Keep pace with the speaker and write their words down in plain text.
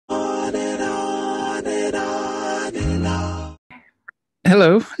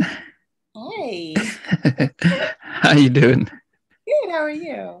Hello. Hey, How you doing? good. How are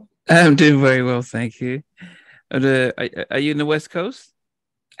you? I'm doing very well, thank you. Are you in the West Coast?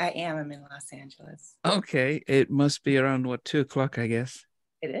 I am. I'm in Los Angeles. Okay, it must be around what, 2 o'clock, I guess.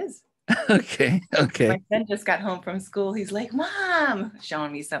 It is. Okay, My okay, son just got home from school. He's like, "Mom,"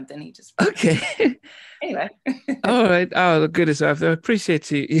 showing me something. He just okay. anyway. All right. Oh, goodness, I appreciate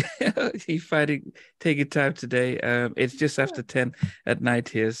you you finding taking time today. It's just after 10 at night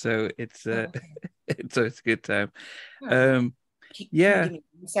here, so it's Oh, okay. it's a good time. All right. Um, Can you yeah, give me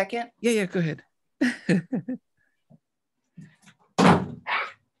 1 second? yeah, go ahead.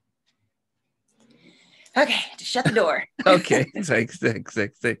 Okay, just shut the door. Okay, thanks.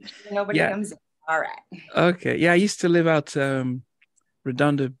 Nobody Yeah, comes in. All right. okay. Yeah, I used to live out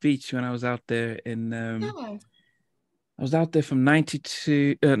Redondo Beach when I was out there in Yeah. I was out there from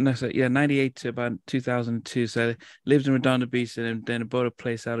 92 no sorry, yeah, 98 to about 2002. So I lived in Redondo Beach and then bought a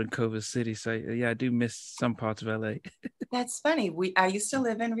place out in Culver City. So yeah, I do miss some parts of LA. That's funny. I used to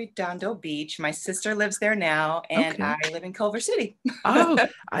live in Redondo Beach. My sister lives there now, and Okay. I live in Culver City. Oh,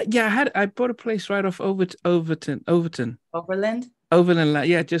 yeah, I bought a place right off Overland. Overland.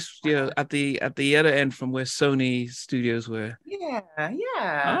 Yeah, just at the other end from where Sony Studios were. Yeah,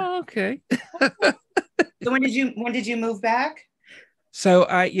 yeah. Oh, okay. So when did you move back? So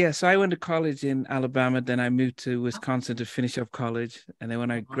I went to college in Alabama, then I moved to Wisconsin to finish up college, and then when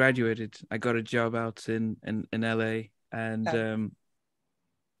I Oh, graduated, I got a job out in LA, and okay.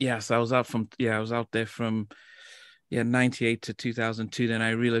 yeah, so I was out there from 98 to 2002. Then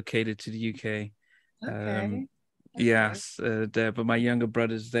I relocated to the UK. Um, Okay. Okay. yes, there, but my younger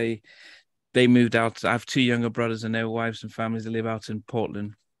brothers they moved out. I have two younger brothers and their wives and families that live out in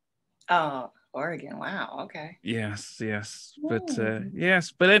Portland. Oh, Oregon. Wow. Okay. Yes,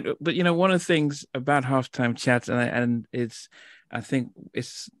 Mm. but one of the things about halftime chats, and it's, I think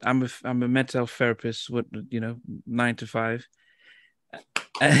I'm a mental health therapist with 9 to 5,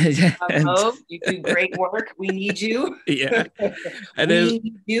 and Bravo. You do great work. We need you. yeah, and then We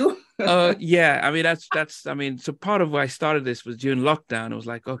need you. yeah, I mean that's I mean, so part of why I started this was during lockdown. It was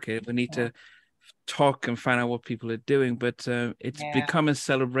like, okay, we need Yeah. to talk and find out what people are doing, but it's Yeah. become a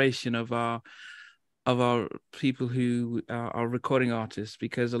celebration of our people who are recording artists,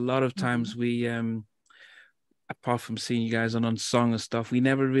 because a lot of Mhm. times we apart from seeing you guys on song and stuff, we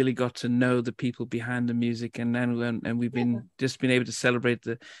never really got to know the people behind the music, and then and we've Yeah. been able to celebrate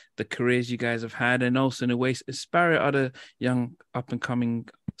the careers you guys have had, and also in a way inspire other young up and coming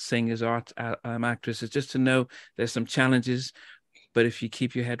singers, actresses, just to know there's some challenges, but if you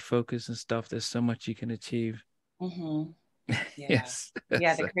keep your head focused and stuff, there's so much you can achieve. Mhm. Yeah. Yes.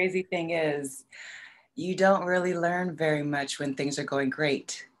 Yeah. The So, crazy thing is, you don't really learn very much when things are going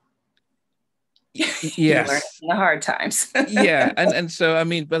great. You learn it yes. in the hard times. Yeah, and so I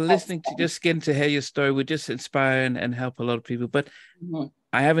mean, but That's listening to fun. just getting to hear your story would just inspire and help a lot of people. But Mhm.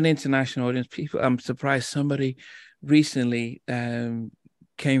 I have an international audience. People, I'm surprised somebody recently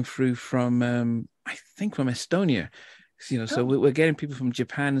came through from I think from Estonia. So Oh, we're getting people from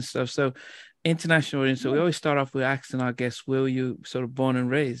Japan and stuff. So international audience. So we yeah. always start off with asking our guests, where were you sort of born and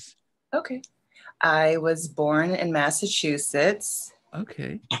raised? Okay. I was born in Massachusetts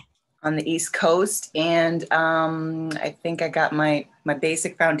Okay. on the East Coast, and I think I got my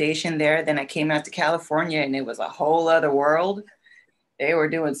basic foundation there. Then I came out to California, and it was a whole other world. They were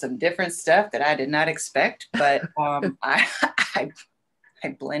doing some different stuff that I did not expect, but I, I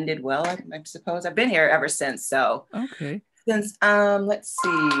blended well, I suppose. I've been here ever since. So Okay. since let's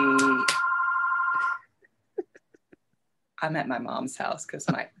see, I'm at my mom's house because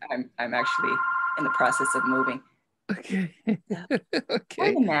I'm actually in the process of moving. Okay. Yeah. More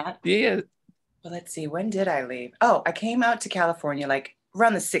Okay. than that, Yeah. well, let's see, when did I leave? Oh, I came out to California like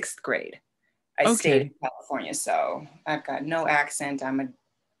around the sixth grade. I stayed in Okay. California, so I've got no accent. I'm a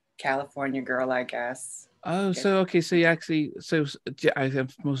California girl, I guess. Oh, Guess. so okay, so you actually, I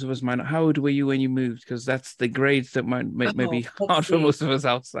think most of us might not. How old were you when you moved? Because that's the grades that may Oh, be let's hard for see. most of us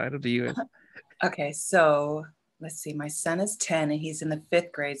outside of the US. Okay, so let's see. My son is 10 and he's in the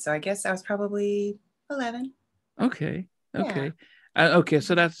fifth grade, so I guess I was probably 11. Okay, Yeah, okay, okay.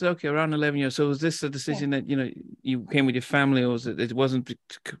 So that's okay. Around 11 years. So was this a yeah. decision that you came with your family, or was it? It wasn't,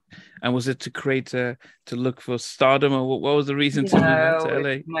 and was it to create to look for stardom, or what was the reason to move out to No, it's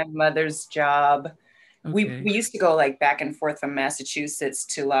LA? my mother's job. We Okay, used to go like back and forth from Massachusetts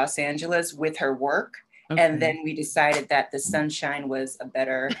to Los Angeles with her work, and okay, then we decided that the sunshine was a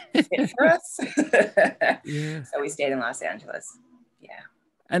better fit for us. yeah. So we stayed in Los Angeles. Yeah.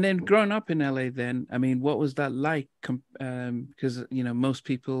 And then growing up in LA, then, I mean, what was that like? Because most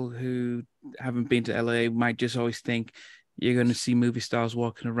people who haven't been to LA might just always think, you're going to see movie stars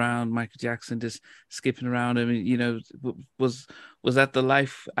walking around, Michael Jackson just skipping around. I mean, was that the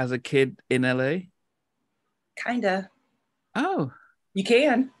life as a kid in LA? Kinda. Oh, You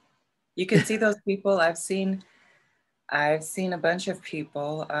can. You can see those people. I've seen a bunch of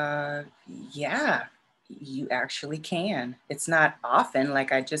people. Yeah, you actually can. It's not often.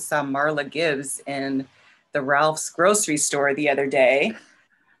 Like I just saw Marla Gibbs in the Ralph's grocery store the other day,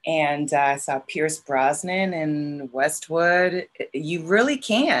 and I saw Pierce Brosnan in Westwood. You really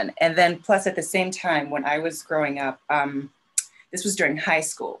can. And then plus at the same time, when I was growing up, this was during high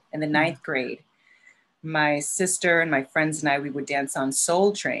school in the ninth grade. My sister and my friends and I, we would dance on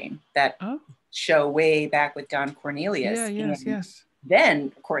Soul Train, that oh, show way back with Don yeah, Cornelius. yes, And yes.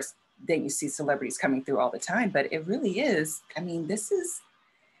 then, of course, then you see celebrities coming through all the time. But it really is. I mean, this is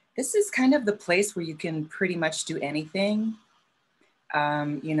kind of the place where you can pretty much do anything.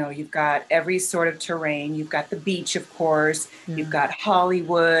 You've got every sort of terrain. You've got the beach, of course. You've Yeah. got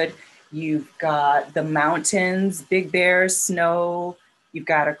Hollywood. You've got the mountains, Big Bear, snow. You've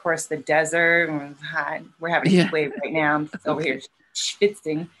got, of course, the desert. We're having a heat Yeah. wave right now. I'm over here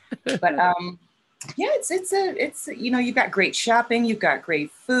schwitzing. But yeah, it's you've got great shopping. You've got great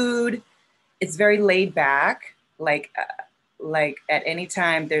food. It's very laid back. Like at any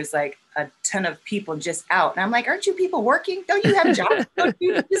time, there's like a ton of people just out, and I'm like, aren't you people working? Don't you have jobs? Don't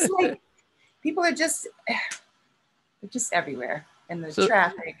you just like people are just they're just everywhere in the So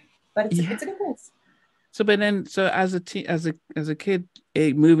traffic, but it's yeah. it's a good place. So but then so as a kid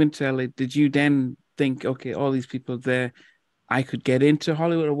moving to LA, did you then think, okay, all these people there, I could get into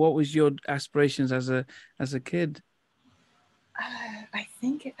Hollywood, or what was your aspirations as a kid? I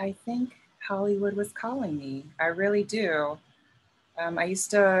think Hollywood was calling me. I really do. I used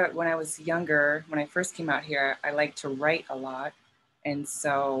to, when I was younger, when I first came out here, I liked to write a lot, and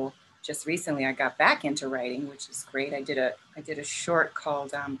so just recently I got back into writing, which is great. I did a short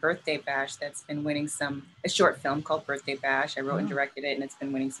called Birthday Bash that's been winning a short film called Birthday Bash. I wrote and Oh. directed it, and it's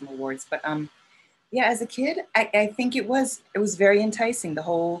been winning some awards. But yeah, as a kid, I think it was very enticing, the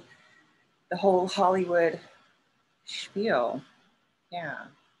whole Hollywood spiel. Yeah,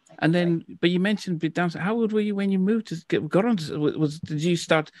 I And did like. then, but you mentioned bit down. How old were you when you moved to got on? Did you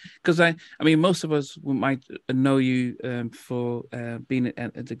start? Because I mean, most of us might know you for being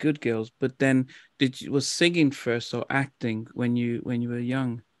at the Good Girls, but then was singing first or acting when you were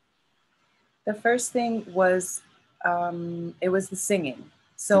young? The first thing was it was the singing.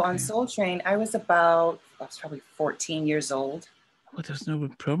 So on Okay. Soul Train, I was probably 14 years old. Well, there's no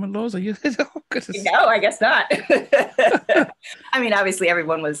promo laws. Are you? Oh, goodness. No, I guess not. I mean, obviously,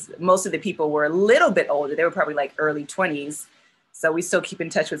 most of the people were a little bit older. They were probably like early 20s. So we still keep in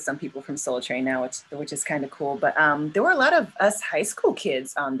touch with some people from Soul Train now, which is kind of cool. But there were a lot of us high school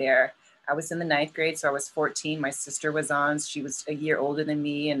kids on there. I was in the ninth grade, so I was 14. My sister was on. She was a year older than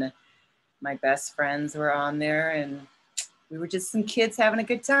me, and my best friends were on there, and we were just some kids having a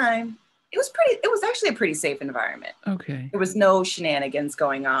good time. It was actually a pretty safe environment. Okay. There was no shenanigans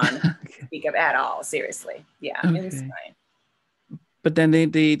going on to Okay. speak of at all. Seriously. Yeah, it was Okay. fine. But then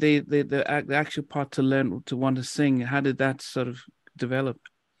the actual part to learn to want to sing, how did that sort of develop?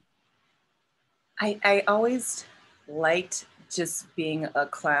 I always liked just being a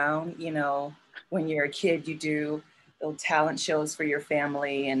clown. When you're a kid, you do little talent shows for your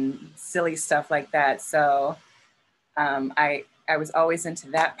family and silly stuff like that. So I was always into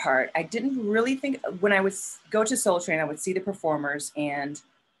that part. I didn't really think when I would go to Soul Train, I would see the performers, and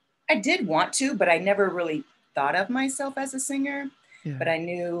I did want to, but I never really thought of myself as a singer. Yeah. But I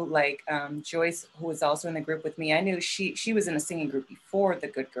knew like Joyce, who was also in the group with me, I knew she was in a singing group before the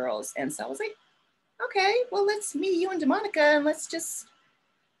Good Girls, and so I was like, okay, well let's meet you and DeMonica, and let's just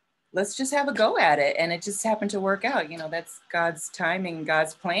have a go at it. And it just happened to work out. That's God's timing,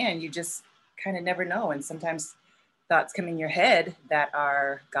 God's plan. You just kind of never know, and sometimes thoughts come in your head that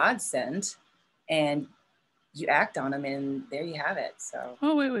are God sent, and you act on them, and there you have it. So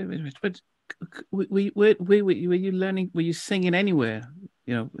Oh, wait. But were you learning? Were you singing anywhere?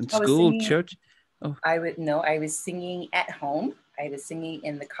 In I was school, singing. church? Oh, I would no, I was singing at home. I was singing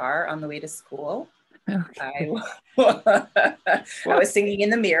in the car on the way to school. I okay. I What? was singing in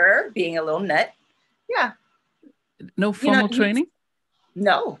the mirror, being a little nut. Yeah, No you know, formal you, training?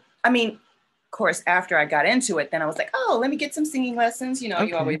 no. I mean, of course, after I got into it, then I was like, oh, let me get some singing lessons. You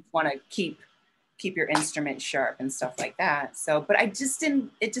always Okay. want to keep your instrument sharp and stuff like that. So, but it just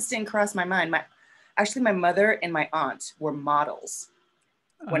didn't cross my mind. My mother and my aunt were models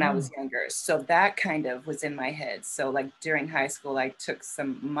when I was Oh, younger. So that kind of was in my head. So like during high school, I took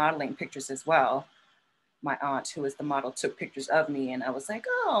some modeling pictures as well. my aunt, who was the model, took pictures of me, and I was like,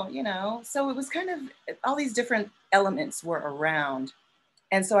 oh, so it was kind of all these different elements were around.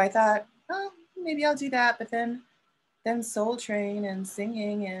 And so I thought, oh, maybe I'll do that. But then Soul Train and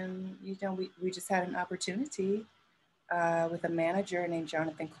singing, and we just had an opportunity with a manager named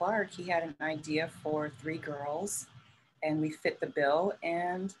Jonathan Clark. He had an idea for three girls, and we fit the bill.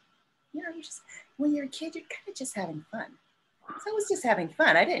 And you just, when you're a kid, you're kind of just having fun. So I was just having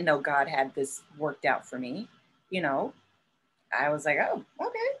fun. I didn't know God had this worked out for me. I was like, oh,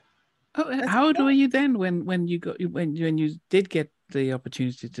 okay. Oh, how old were you then when you did get the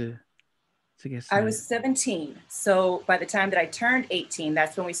opportunity to get I signed? was 17. So by the time that I turned 18,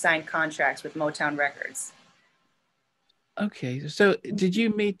 that's when we signed contracts with Motown Records. Okay, so did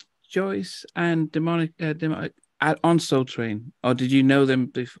you meet Joyce and Demonic on Soul Train, or did you know them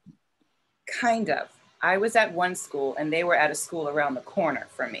before? Kind of. I was at one school and they were at a school around the corner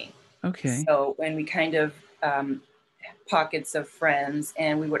from me. Okay, So when we kind of pockets of friends,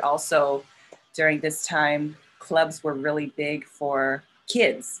 and we would also, during this time, clubs were really big for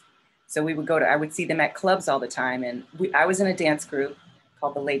kids. So I would see them at clubs all the time. And I was in a dance group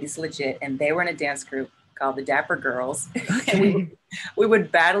called the Ladies Legit, and they were in a dance group called the Dapper Girls. And okay, we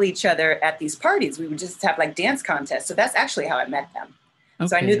would battle each other at these parties. We would just have like dance contests. So that's actually how I met them.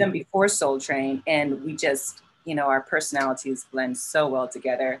 So I knew okay. them before Soul Train, and we just, our personalities blend so well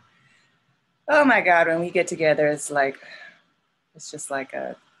together. Oh my God, when we get together, it's just like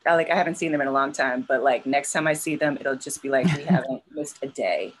I haven't seen them in a long time, but like next time I see them, it'll just be like we haven't missed a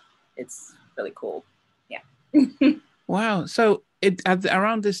day. It's really cool. Yeah. Wow. So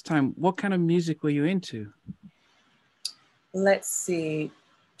around this time, what kind of music were you into? Let's see,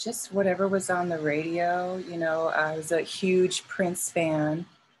 just whatever was on the radio. I was a huge Prince fan.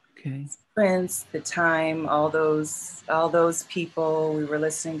 Okay. Prince, The Time, all those people we were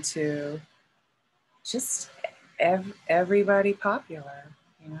listening to, just everybody popular,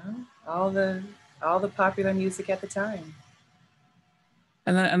 all the popular music at the time.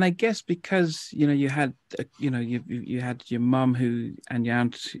 And I guess because you had you had your mum who and your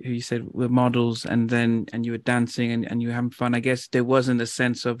aunt who you said were models, and you were dancing and you were having fun. I guess there wasn't a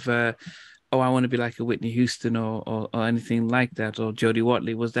sense of oh, I want to be like a Whitney Houston or anything like that, or Jodie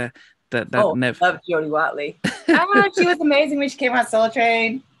Watley. Was that Oh, never? love Jodie Watley. She was amazing when she came on Soul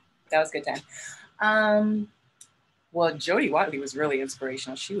Train. That was a good time. Um, well, Jodie Watley was really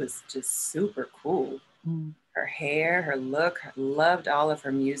inspirational. She was just super cool. Mm. Her hair, her look, loved all of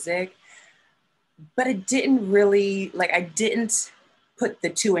her music. But it didn't really, like, I didn't put the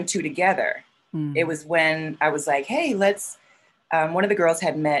two and two together. It Mm. was when I was like, hey, one of the girls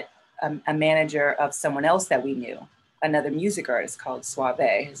had met a manager of someone else that we knew, another music artist called Suave,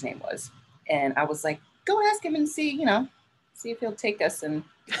 his name was. And I was like, go ask him and see if he'll take us. And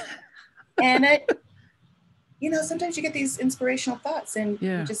sometimes you get these inspirational thoughts, and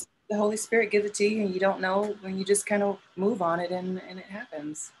Yeah. the Holy Spirit gives it to you, and you don't know when you just kind of move on it, and it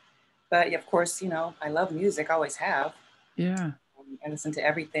happens. But of course, I love music, always have. Yeah. I listen to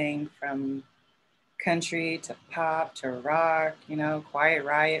everything from country to pop to rock, Quiet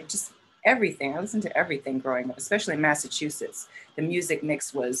Riot, just everything. I listened to everything growing up, especially in Massachusetts. The music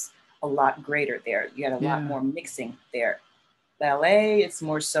mix was a lot greater there. You had a lot Yeah. more mixing there. LA, it's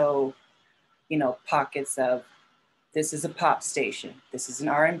more so, pockets of, this is a pop station, this is an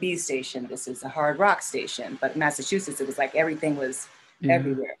R&B station, this is a hard rock station. But Massachusetts, it was like everything was Yeah.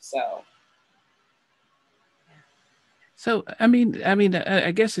 everywhere. So So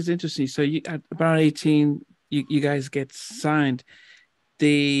I guess it's interesting. So you at about 18, you guys get signed.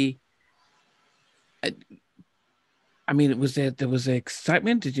 The I was there was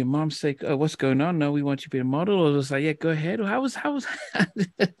excitement? Did your mom say, "Oh, what's going on? No, we want you to be a model," or was like, "Yeah, go ahead"? Or how was?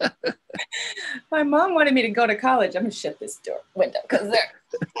 my mom wanted me to go to college. I'm gonna shut this window because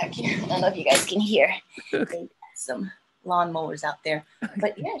I don't know if you guys can hear. They got some lawnmowers out there.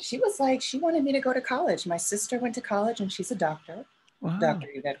 But yeah, she was like, she wanted me to go to college. My sister went to college and she's a doctor, Wow. Dr.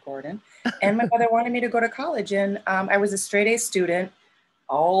 Yvette Gordon. And my mother wanted me to go to college. And I was a straight A student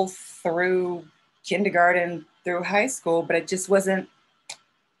all through kindergarten through high school, but it just wasn't,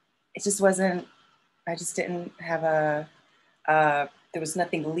 I just didn't have there was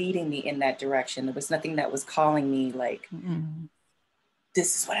nothing leading me in that direction. There was nothing that was calling me like, Mm.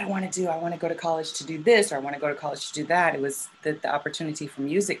 this is what I want to do. I want to go to college to do this, or I want to go to college to do that. It was the opportunity for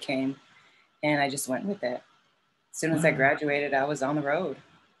music came, and I just went with it. As soon as I Wow. graduated, I was on the road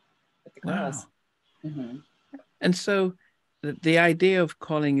with the girls. Wow. Mm-hmm. And so the idea of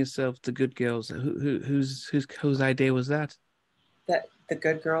calling yourself the Good Girls, whose idea was that? The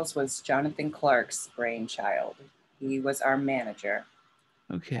Good Girls was Jonathan Clark's brainchild. He was our manager.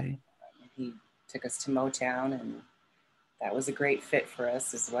 Okay. He took us to Motown, and that was a great fit for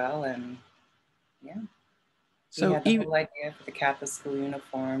us as well. And yeah, he So had the even whole idea for the Catholic school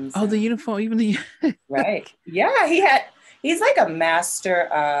uniforms. oh, the And uniform, even the right, yeah, he's like a master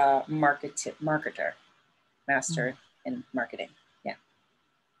marketer, master in marketing. Yeah.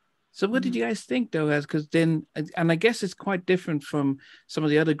 So what did you guys think though? As because then, and I guess it's quite different from some of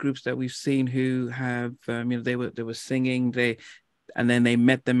the other groups that we've seen who have, they were singing, and then they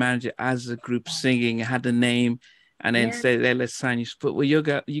met the manager as a group singing, had a name, and then Yeah. said, hey, let's sign you. But with you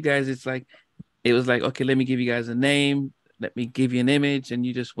guys, it was like, okay, let me give you guys a name, let me give you an image, and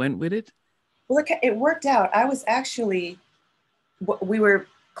you just went with it. Well, it worked out. I was actually, we were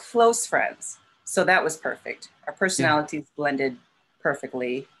close friends. So that was perfect. Our Yeah. personalities blended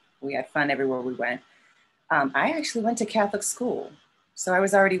perfectly. We had fun everywhere we went. I actually went to Catholic school. So I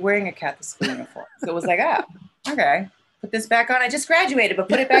was already wearing a Catholic school uniform. So it was like, ah, okay, put this back on. I just graduated, but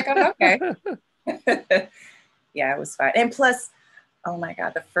put it back on. Okay. Yeah, it was fine. And plus, oh my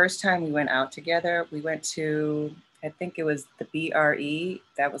God, the first time we went out together, we went to, I think it was the BRE.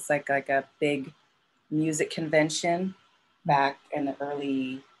 That was like a big music convention back in the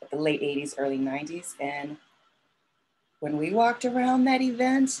late 80s, early 90s. And when we walked around that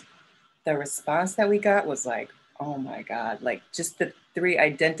event, the response that we got was like, oh my God, like just the three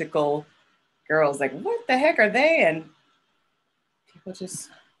identical girls, like, what the heck are they? And people just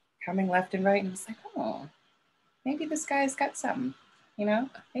coming left and right. And it's like, oh, maybe this guy's got something, you know?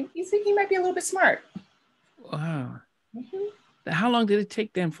 Maybe you think he might be a little bit smart. Wow. Mm-hmm. How long did it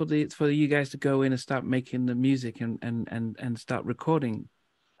take them for you guys to go in and start making the music and start recording?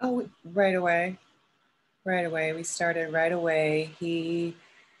 Oh, right away. Right away. We started right away. We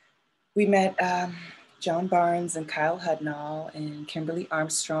met John Barnes and Kyle Hudnall and Kimberly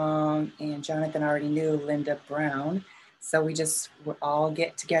Armstrong, and Jonathan already knew Linda Brown. So we just would all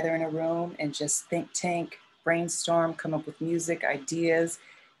get together in a room and just think tank, brainstorm, come up with music, ideas,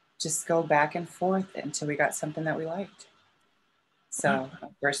 just go back and forth until we got something that we liked. Wow. So our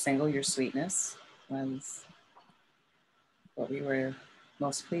first single, Your Sweetness, was what we were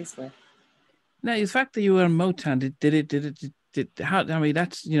most pleased with. Now, the fact that you were in Motown, did how? I mean,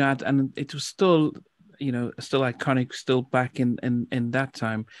 that's and it was still, still iconic, still back in that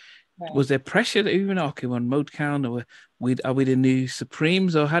time. Right. Was there pressure that even okay on Motown, or are we the new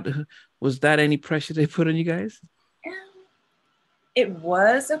Supremes, or was that any pressure they put on you guys? It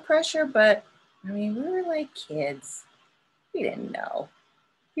was a pressure, but I mean, we were like kids. We didn't know.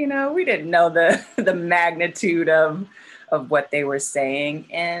 We didn't know the the magnitude of what they were saying,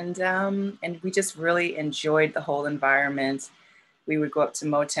 and we just really enjoyed the whole environment. We would go up to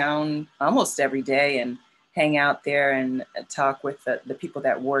Motown almost every day and hang out there and talk with the people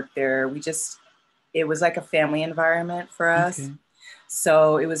that worked there. It was like a family environment for us. Okay.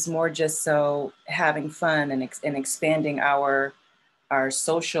 So it was more just so having fun and expanding our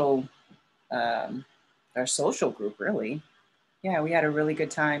social um, our social group really. Yeah, we had a really good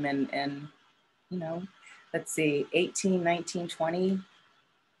time, and you know, let's see, 18, 19, 20.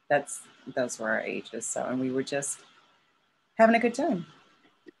 Those were our ages. So, and we were just having a good time.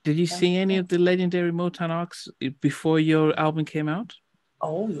 Did you see any of the legendary Motown acts before your album came out?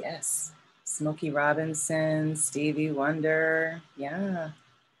 Oh yes, Smokey Robinson, Stevie Wonder, yeah,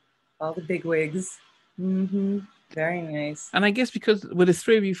 all the big wigs. Mm-hmm. Very nice. And I guess because with the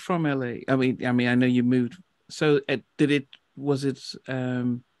three of you from LA, I mean, I know you moved. So did it? Was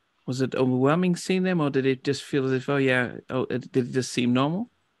it overwhelming seeing them, or did it just feel as if, oh yeah, did it just seem normal?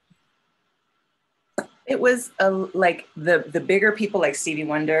 It was like the bigger people like Stevie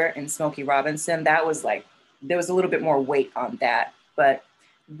Wonder and Smokey Robinson. That was like there was a little bit more weight on that, but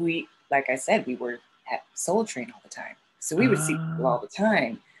like I said, we were at Soul Train all the time, so we would see people all Ah, the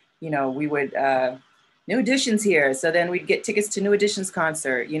time. We would New Editions here, so then we'd get tickets to New Editions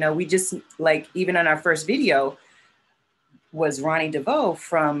concert. We just like even on our first video was Ronnie DeVoe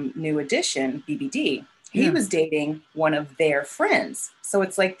from New Edition BBD. He yeah. was dating one of their friends, so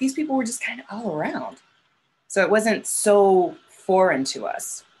it's like these people were just kind of all around. So it wasn't so foreign to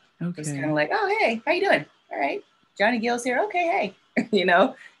us. It was kind Okay. of like, oh, hey, how you doing? All right. Johnny Gill's here. Okay,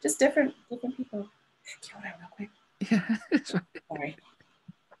 hey. Just different people. Hold on real quick. Yeah. Sorry.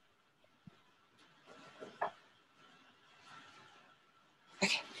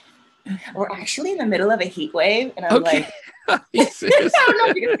 Okay. We're actually in the middle of a heat wave, and I'm Okay. like, Are you I serious? don't know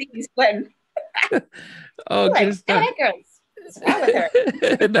if you can see me sweating. Oh, I'm good like, stuff. that girl's what's wrong with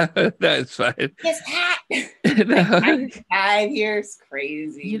her? No, no, it's fine. It's hot. Like No. 95 here. It's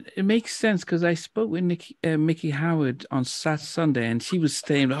crazy. It makes sense because I spoke with Mickey Howard on Sunday, and she was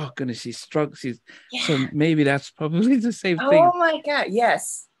saying, "Oh goodness, she's struck. So Yeah. maybe that's probably the same thing." Oh my God.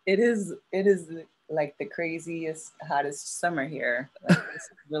 Yes. It is like the craziest, hottest summer here. Like it's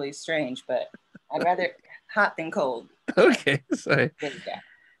really strange, but I'd rather hot than cold. So Okay, so really,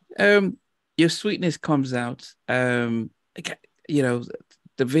 yeah. um, your sweetness comes out. Okay, you know,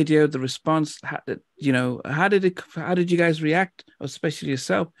 the video, the response. How did you guys react, especially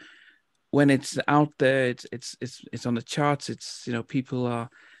yourself, when it's out there? It's on the charts. It's people are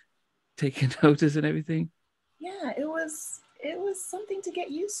taking notice and everything. Yeah, it was something to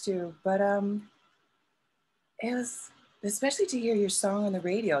get used to, but it was, especially to hear your song on the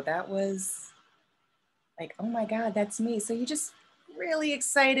radio. That was like, oh my God, that's me. So you just really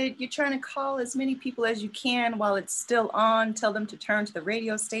excited. You're trying to call as many people as you can while it's still on, tell them to turn to the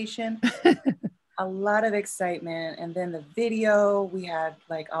radio station. A lot of excitement. And then the video, we had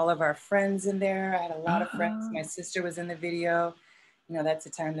like all of our friends in there. I had a lot of friends. Oh, My sister was in the video. That's a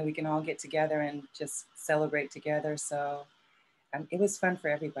time that we can all get together and just celebrate together. So it was fun for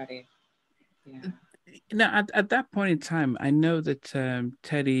everybody. Yeah. now at that point in time, I know that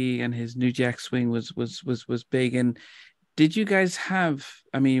Teddy and his New Jack Swing was big. And did you guys have?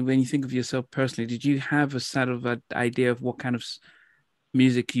 I mean, when you think of yourself personally, did you have a sort of an idea of what kind of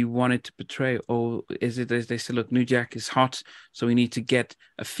music you wanted to portray, or is it as they say, look, New Jack is hot, so we need to get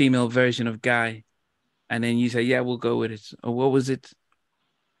a female version of Guy, and then you say, yeah, we'll go with it, or what was it?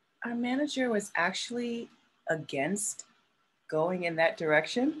 Our manager was actually against going in that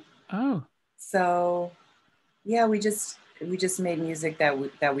direction. Oh, So yeah, we just made music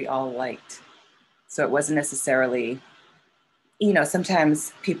that we all liked. So it wasn't necessarily,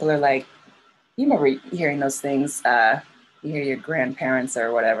 sometimes people are like, you remember hearing those things, you hear your grandparents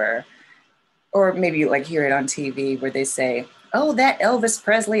or whatever, or maybe you like hear it on TV where they say, oh, that Elvis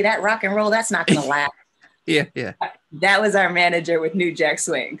Presley, that rock and roll, that's not gonna last. yeah, yeah. That was our manager with New Jack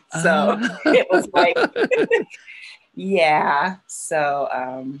Swing. So uh, it was like, yeah. So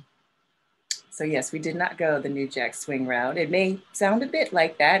yes, we did not go the New Jack Swing route. It may sound a bit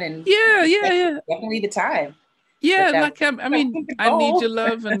like that, and yeah, yeah, yeah. definitely the time, but Yeah, that like I was mean, the I need goal. your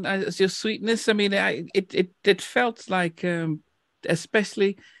love and it's your sweetness. I mean, it felt like,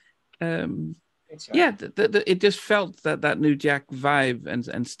 especially, um, Good job. yeah, it just felt that New Jack vibe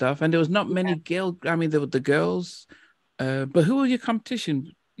and stuff. And there was not Yeah. many girl. I mean, there were the girls. But who were your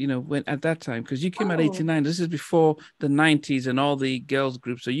competition? When at that time, because you came out Oh, '89. This is before the '90s and all the girls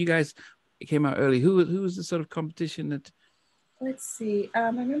groups. So you guys came out early. Who was the sort of competition that? let's see. I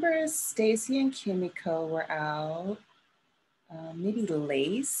remember Stacy and Kimiko were out. Maybe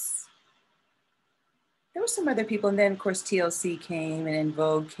Lace. There were some other people, and then of course TLC came, and then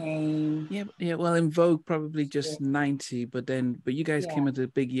Vogue came. Yeah, yeah. Well, in Vogue probably Yeah. just 90, but you guys Yeah. came at a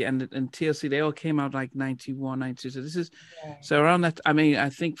big year, and TLC they all came out like 91, 92. So this is Right. so around that. I mean, I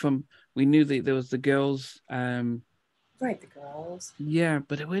think we knew that there was the girls. Right. The girls. Yeah,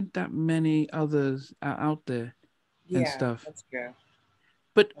 but there weren't that many others out there and Yeah, stuff. that's true.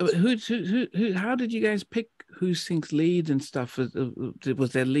 But That's true. who? How did you guys pick who sings lead and stuff? Was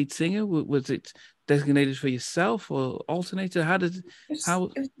there lead singer? Was it designated for yourself or alternator? How? It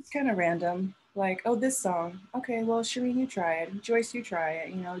was just kind of random. Like, oh, this song. Okay, well, Shireen, you try it. Joyce, you try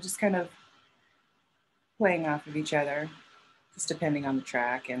it. Just kind of playing off of each other, just depending on the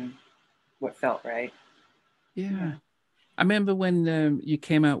track and what felt right. Yeah, Yeah. I remember when you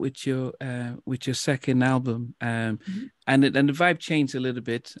came out with your second album, Mhm. and the vibe changed a little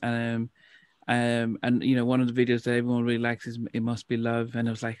bit. And one of the videos that everyone really likes is "It Must Be Love," and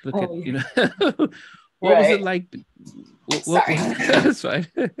I was like, look at Oh, yeah. what was it Right. like? Sorry. That's right.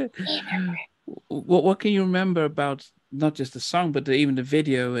 What can you remember about not just the song, but even the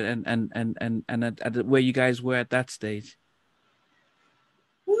video and where you guys were at that stage?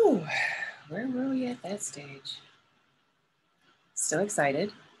 Ooh, where were we at that stage? Still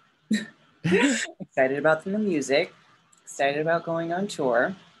excited. Excited about the music. Excited about going on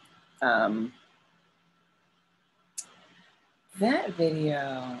tour. Um, that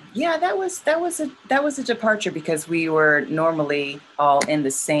video, yeah, that was a departure because we were normally all in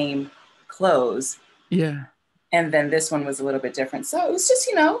the same clothes, Yeah. and then this one was a little bit different. So it was just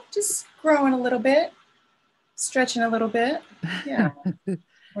just growing a little bit, stretching a little bit. Yeah,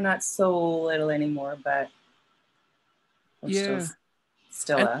 we're not so little anymore, but we're still Yeah.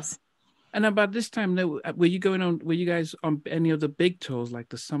 still And us. and about this time, though, were you guys on any of the big tours like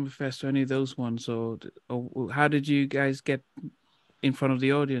the Summerfest or any of those ones, or how did you guys get in front of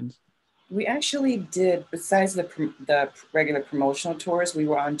the audience? We actually did, besides the regular promotional tours, we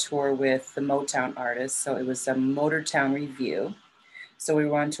were on tour with the Motown artists. So it was a Motortown review. So we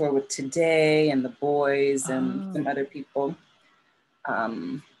were on tour with Today and the Boys and some Oh, other people.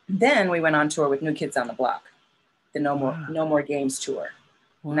 Then we went on tour with New Kids on the Block, the wow. No More Games tour.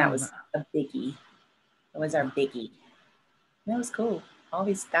 And that Wow. was a biggie. It was our biggie. And it was cool. All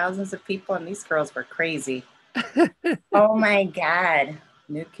these thousands of people, and these girls were crazy. Oh my God.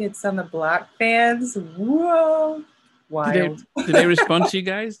 New Kids on the Block fans. Whoa. Did they Wild. did they respond to you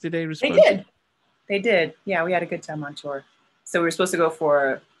guys? Did they They respond to you? did. They did. Yeah, we had a good time on tour. So we were supposed to go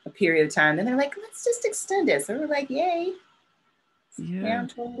for a period of time. Then they're like, let's just extend it. So we were like, yay. Yeah, Yeah. on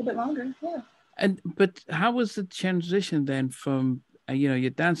tour a little bit longer. Yeah. And but how was the transition then from you know, you're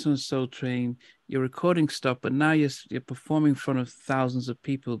dancing on Soul Train, you're recording stuff, but now you're performing in front of thousands of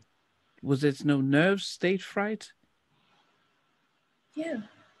people. Was it no nerves, stage fright? Yeah.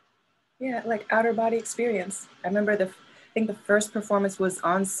 Yeah. Like outer body experience. I remember I think the first performance was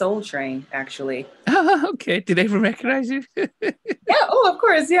on Soul Train, actually. Okay. Did they even recognize you? Yeah. Oh, of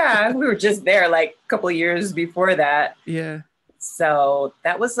course. Yeah. We were just there like a couple of years before that. Yeah. So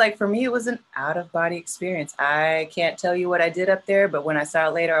that was like, for me, it was an out of body experience. I can't tell you what I did up there, but when I saw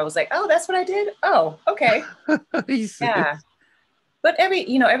it later, I was like, oh, that's what I did. Oh, okay. Are you Yeah. serious? But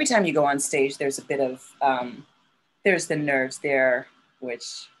every time you go on stage, there's a bit of, there's the nerves there, which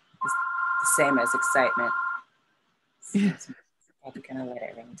is the same as excitement. Yeah. Excuse me. I'm probably going to let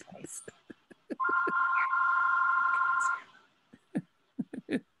it ring twice.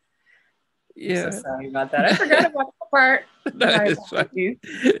 I'm so Yeah. sorry about that. I forgot about the part. No, My it's fine. apologies.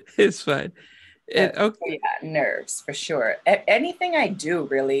 It's fine. It, So okay. yeah, nerves for sure. Anything I do,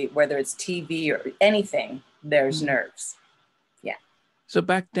 really, whether it's TV or anything, there's Mm. nerves. Yeah. So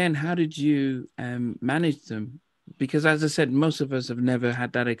back then, how did you manage them? Because as I said, most of us have never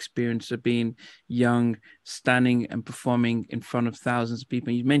had that experience of being young, standing and performing in front of thousands of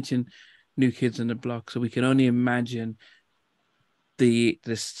people. You mentioned New Kids on the Block, so we can only imagine the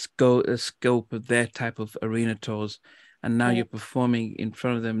scope of their type of arena tours. And now Yeah. you're performing in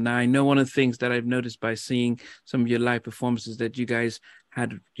front of them. Now I know one of the things that I've noticed by seeing some of your live performances that you guys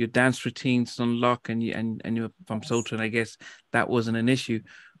had your dance routines on lock and you're from Yes. Sultan. I guess that wasn't an issue.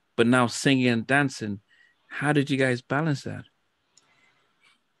 But now singing and dancing, how did you guys balance that?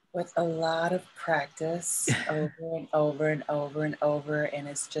 With a lot of practice over and over and over and over, and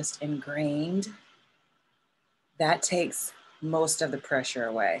it's just ingrained, that takes most of the pressure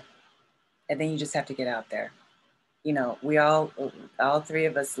away. And then you just have to get out there. We all three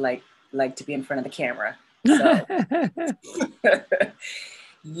of us like to be in front of the camera. So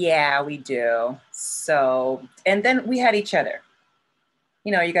yeah, we do. So, and then we had each other.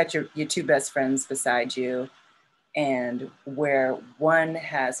 You got your two best friends beside you, and where one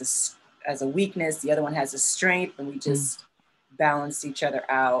has a weakness, the other one has a strength, and we Mm, just balanced each other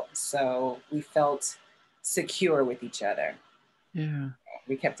out. So we felt secure with each other. yeah.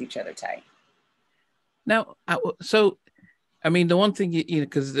 We kept each other tight. Now, so I mean, the one thing you know,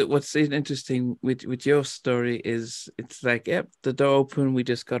 because what's interesting with your story is it's like, yep, the door open, we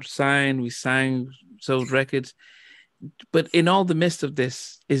just got signed, we sang, sold records. But in all the midst of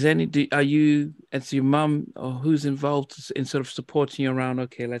this, are you, as your mum, or who's involved in sort of supporting you around?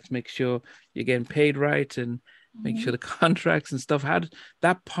 Okay, let's make sure you're getting paid right and make sure Mhm. the contracts and stuff. How did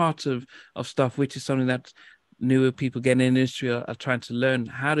that part of stuff, which is something that newer people getting in the industry are trying to learn?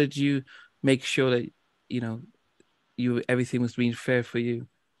 How did you make sure that you know you everything was being fair for you?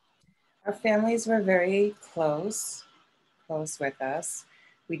 Our families were very close with us.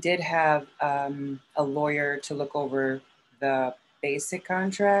 We did have a lawyer to look over the basic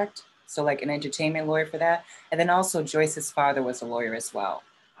contract, so like an entertainment lawyer for that. And then also Joyce's father was a lawyer as well.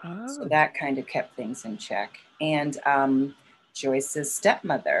 So Oh, that kind of kept things in check. And Joyce's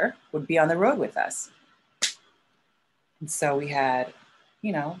stepmother would be on the road with us. And so we had,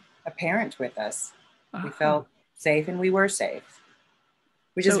 a parent with us. We ah. felt safe and we were safe,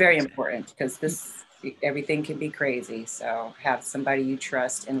 which is So very important because everything can be crazy. So have somebody you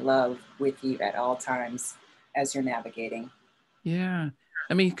trust and love with you at all times as you're navigating. yeah,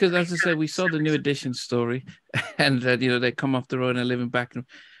 I mean, because as I said, we saw the new edition story, and that they come off the road and are living back.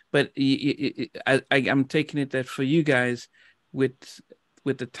 But I'm taking it that for you guys, with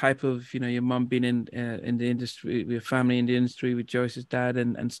with the type of your mom being in the industry, your family in the industry, with Joyce's dad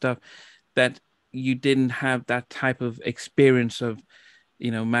and stuff, that you didn't have that type of experience of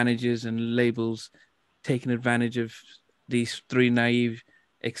managers and labels taking advantage of these three naive,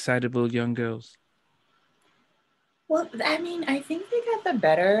 excitable young girls. Well, I mean, I think they got the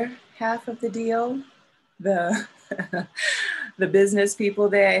better half of the deal. The the business people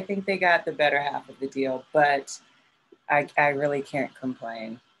there, I think they got the better half of the deal, but I really can't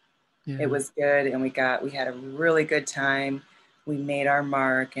complain. It Yeah. was good, and we had a really good time. We made our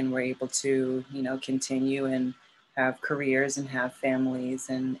mark and were able to, continue and have careers and have families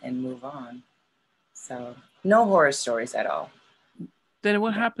and move on. So no horror stories at all. then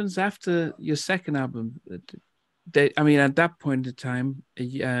what happens after your second album? I mean, at that point in time,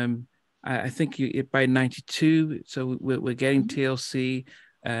 I think by '92, so we're getting Mhm. TLC,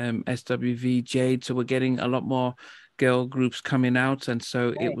 SWV, Jade, so we're getting a lot more girl groups coming out, and so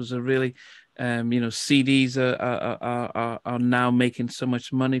it Right. was a really, CDs are now making so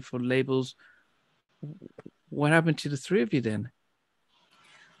much money for labels. What happened to the three of you then?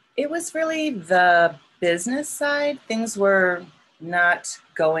 It was really the business side. Things were not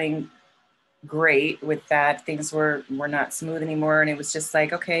going great with that. Things were not smooth anymore, and it was just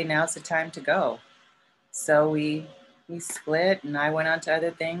like, okay, now's the time to go. So we split, and I went on to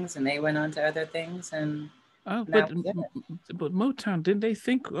other things, and they went on to other things, and Oh, that was it. but Motown, didn't they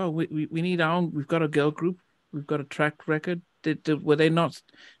think, oh, we need our own, we've got a girl group, we've got a track record. Were they not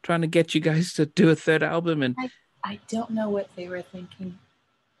trying to get you guys to do a third album? And I don't know what they were thinking.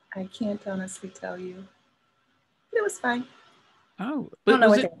 I can't honestly tell you. But it was fine. oh, I but don't know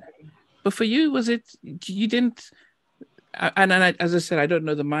was what they it? were thinking. But for you, was it? You didn't. As I said, I don't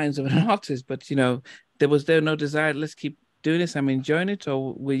know the minds of an artist, but there no desire. Let's keep doing this. I'm enjoying it,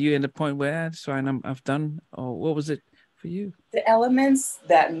 or were you in the point where it's fine, I've done, or what was it for you? The elements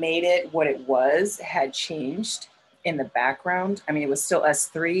that made it what it was had changed in the background. I mean, it was still us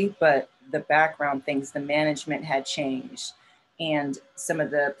three, but the background things, the management had changed, and some of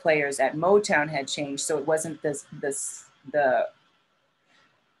the players at Motown had changed. So it wasn't the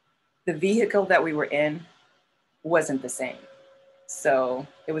vehicle that we were in wasn't the same. So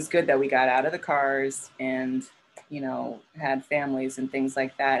it was good that we got out of the cars and had families and things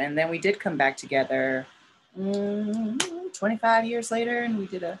like that. And then we did come back together 25 years later, and we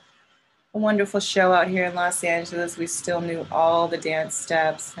did a wonderful show out here in Los Angeles. We still knew all the dance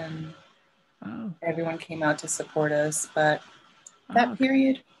steps, and Oh, everyone came out to support us. But oh, that okay.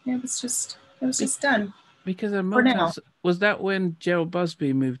 period, it was just done Because of for Motown, now. was that when Gerald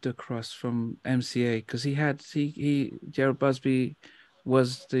Busby moved across from MCA? Because Gerald Busby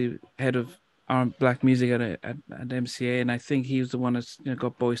was the head of black music at MCA, and I think he was the one that's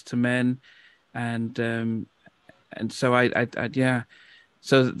got Boys to Men, and so yeah.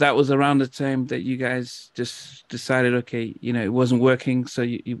 So that was around the time that you guys just decided, okay, it wasn't working, so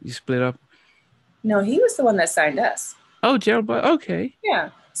you split up. No, he was the one that signed us. Oh, Gerald Busby, okay. Yeah.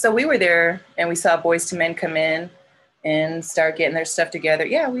 So we were there, and we saw Boys to Men come in and start getting their stuff together.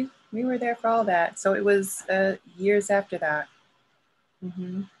 Yeah, we were there for all that. So it was years after that.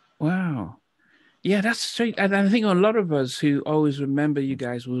 Mm-hmm. Wow. Yeah, that's straight. And I think a lot of us who always remember you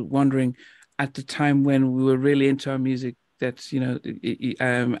guys were wondering at the time when we were really into our music that's,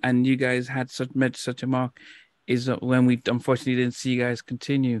 and you guys had made such a mark is when we unfortunately didn't see you guys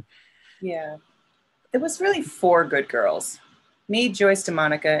continue. Yeah. It was really four good girls: me, Joyce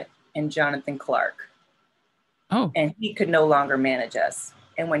DeMonica, and Jonathan Clark. Oh, And he could no longer manage us.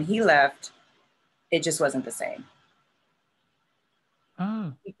 And when he left, it just wasn't the same.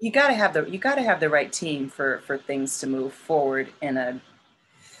 oh, You got to have the right team for things to move forward in a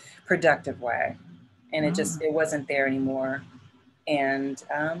productive way. And oh. it wasn't there anymore. And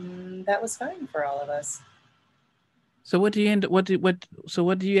that was fine for all of us. So what do you end what do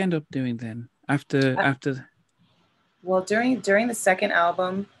you end up doing then after Well, during the second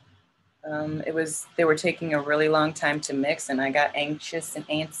album, they were taking a really long time to mix, and I got anxious and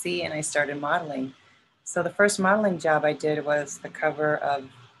antsy, and I started modeling. So the first modeling job I did was the cover of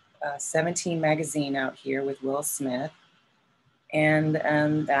 17 magazine out here with Will Smith, and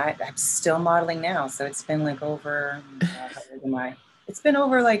that I'm still modeling now. So it's been like over. How old am I? It's been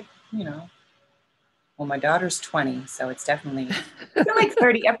over like well, my daughter's 20, so it's been like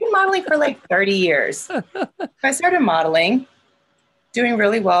 30. I've been modeling for like 30 years. I started modeling, doing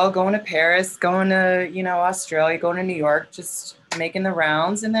really well, going to Paris, going to, Australia, going to New York, just making the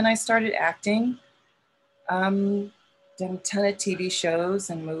rounds. And then I started acting, done a ton of TV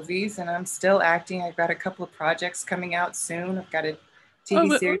shows and movies, and I'm still acting. I've got a couple of projects coming out soon. I've got a oh,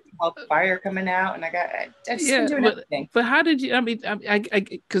 TV series called Fire coming out, and I just been yeah, doing everything. but how did you? I mean, I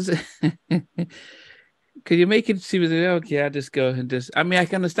because could you make it seem as okay, I just go and just. I mean, I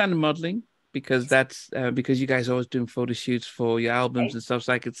can understand the modeling because that's because you guys are always doing photo shoots for your albums Right? and stuff.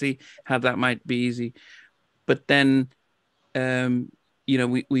 So I could see how that might be easy. But then, um,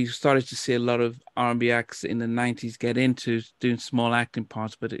 we started to see a lot of R&B acts in the '90s get into doing small acting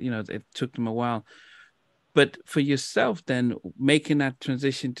parts, but it took them a while. But for yourself, then making that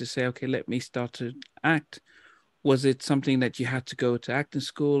transition to say, okay, let me start to act, was it something that you had to go to acting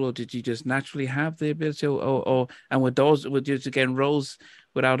school, or did you just naturally have the ability, and were you just getting roles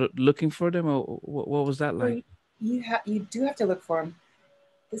without looking for them, or what was that Well, like? you do have to look for them.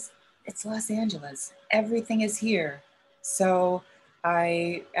 This It's Los Angeles. Everything is here. So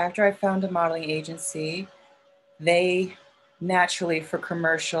After I found a modeling agency, they naturally, for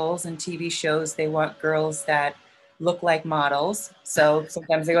commercials and TV shows, they want girls that look like models. So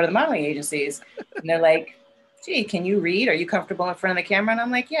sometimes they go to the modeling agencies and they're like, gee, can you read? Are you comfortable in front of the camera? And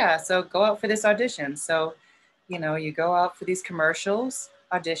I'm like, yeah, so go out for this audition. So, you go out for these commercials,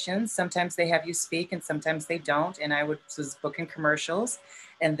 auditions. Sometimes they have you speak and sometimes they don't. And was booking commercials.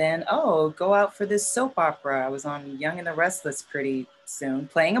 And then, oh, go out for this soap opera. I was on Young and the Restless pretty soon,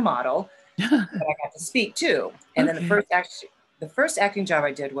 playing a model, but I got to speak too. And then Okay. the first acting job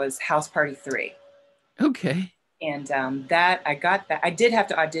I did was House Party 3. Okay. And that I got that. I did have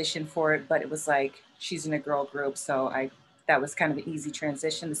to audition for it, but it was like she's in a girl group, so I that was kind of an easy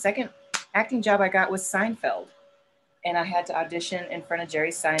transition. The second acting job I got was Seinfeld, and I had to audition in front of Jerry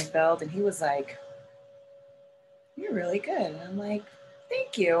Seinfeld, and he was like, "You're really good," and I'm like,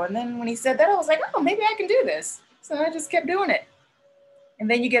 "Thank you." And then when he said that, I was like, "Oh, maybe I can do this." So I just kept doing it. And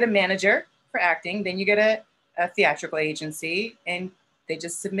then you get a manager for acting, then you get a theatrical agency, and they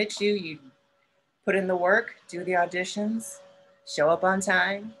just submit you. You put in the work, do the auditions, show up on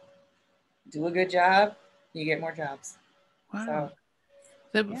time, do a good job, you get more jobs. Wow. So,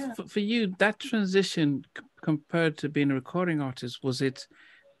 So yeah. for you, that transition compared to being a recording artist,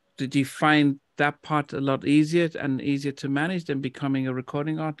 did you find that part a lot easier and easier to manage than becoming a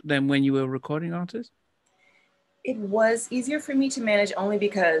recording art than when you were a recording artist? It was easier for me to manage only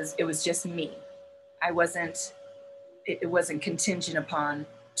because it was just me. I wasn't, it wasn't contingent upon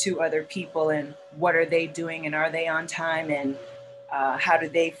two other people and what are they doing and are they on time and how do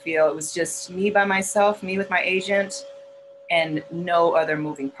they feel. It was just me by myself, me with my agent, and no other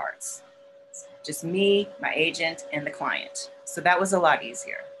moving parts. Just me, my agent, and the client. So that was a lot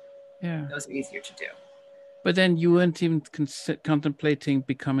easier. Yeah. Those are easier to do. But then you weren't even contemplating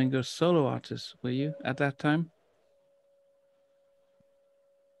becoming a solo artist, were you, at that time?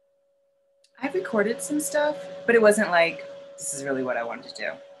 I recorded some stuff, but it wasn't like this is really what I wanted to do.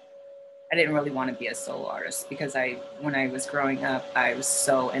 I didn't really want to be a solo artist because when I was growing up, I was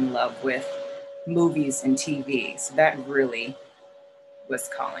so in love with movies and TV. So that really was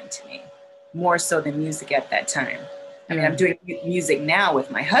calling to me more so than music at that time. I mean, I'm Yeah. doing music now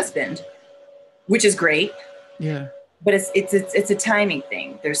with my husband, which is great, Yeah. but it's a timing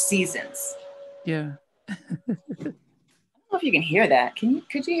thing. There's seasons. Yeah. I don't know if you can hear that.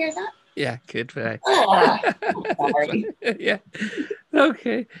 Could you hear that? Yeah, good, right. Ah, sorry. Yeah.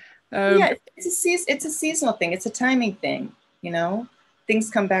 Okay. Yeah, Um, it's a seasonal thing. It's a timing thing. You know, things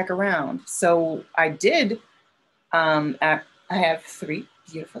come back around. So I did. I have three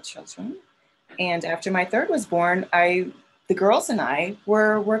beautiful children, and after my third was born, the girls and I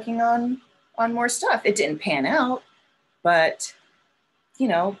were working on more stuff. It didn't pan out, but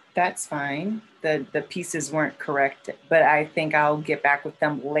that's fine. The pieces weren't correct, but I think I'll get back with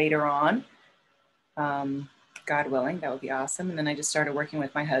them later on. Um, God willing, that would be awesome. And then I just started working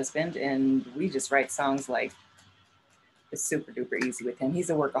with my husband, and we just write songs like it's super duper easy with him. He's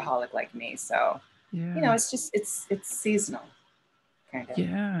a workaholic like me, so yeah. it's just it's seasonal, kind of.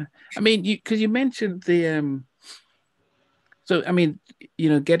 Yeah. I mean, because you mentioned so I mean,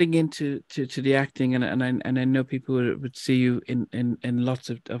 getting into to the acting, and I know people would see you in lots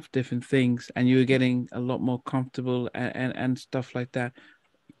of different things, and you were getting a lot more comfortable and stuff like that.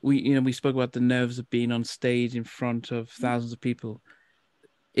 We spoke about the nerves of being on stage in front of thousands of people.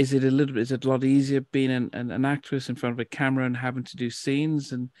 Is it a lot easier being an actress in front of a camera and having to do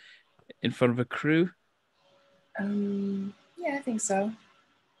scenes and in front of a crew? Yeah, I think so.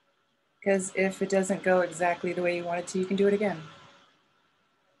 Because if it doesn't go exactly the way you want it to, you can do it again.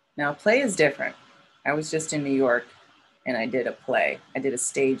 Now, play is different. I was just in New York and I did a play. I did a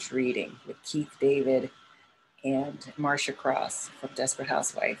stage reading with Keith David and Marsha Cross from Desperate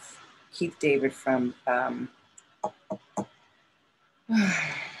Housewife. Keith David from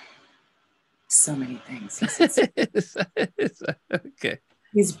so many things. Okay.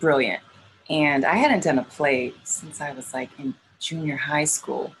 He's brilliant. And I hadn't done a play since I was like in junior high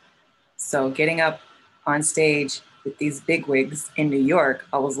school. So getting up on stage with these bigwigs in New York,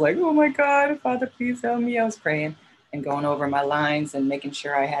 I was like, oh my God, Father, please help me. I was praying and going over my lines and making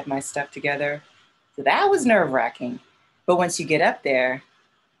sure I had my stuff together. So that was nerve wracking. But once you get up there,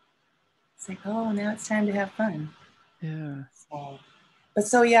 it's like, oh, now it's time to have fun. Yeah. So, but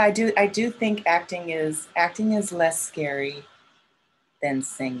so yeah, I do think acting is less scary than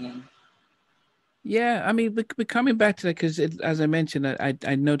singing. Yeah, I mean, we're coming back to that because, as I mentioned,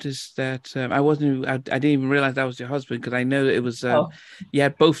 I noticed that I didn't even realize that was your husband because I know it was Oh, you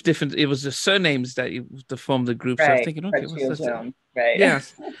had both different. It was the surnames that formed the group. So I was right. thinking, okay, what's Crutchfield that? Jones. Right.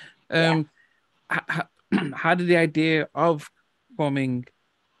 Yes. Yeah. Um, how, how did the idea of forming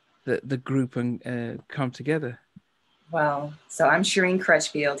the group and come together? Well, so I'm Shireen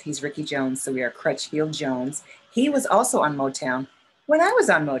Crutchfield. He's Ricky Jones. So we are Crutchfield Jones. He was also on Motown when I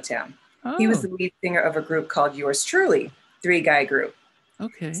was on Motown. He was Oh, the lead singer of a group called Yours Truly, three-guy group.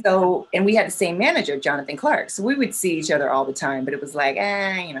 okay. So, and we had the same manager, Jonathan Clark. So we would see each other all the time, but it was like,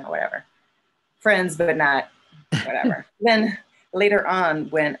 whatever. Friends, but not whatever. Then later on,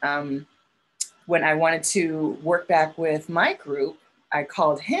 when I wanted to work back with my group, I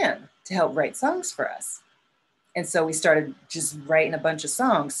called him to help write songs for us. And so we started just writing a bunch of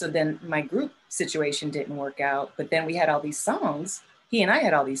songs. So then my group situation didn't work out, but then we had all these songs. He and I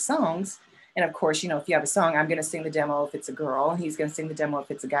had all these songs. And of course, if you have a song, I'm going to sing the demo if it's a girl, and he's going to sing the demo if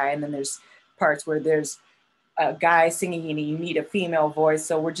it's a guy. And then there's parts where there's a guy singing and you need a female voice.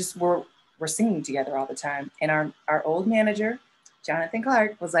 So we're singing together all the time. And our old manager, Jonathan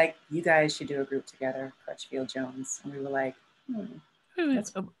Clark, was like, "You guys should do a group together, Crutchfield Jones." And we were like, Wait,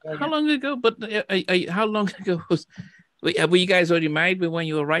 that's how brilliant. long ago? But how long ago was? Were you guys already married when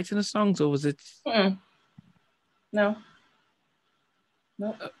you were writing the songs, or was it? Mm-mm. No,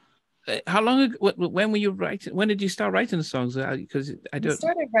 nope. How long ago? When were you writing? When did you start writing the songs? Because I We don't.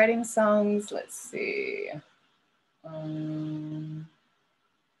 started writing songs, let's see, um,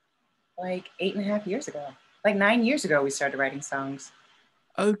 like 8.5 years ago. Like 9 years ago, we started writing songs.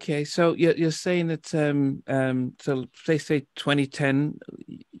 Okay, so you're saying that so they say 2010,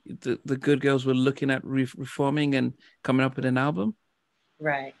 the Good Girls were looking at reforming and coming up with an album.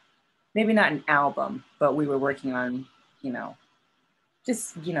 Right. Maybe not an album, but we were working on, you know,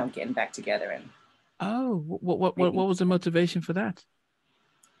 just, getting back together and Oh, what making. was the motivation for that?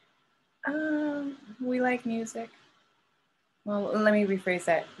 We like music. Well, let me rephrase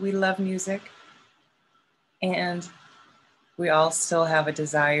that. We love music, and we all still have a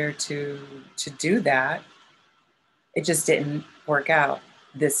desire to do that. It just didn't work out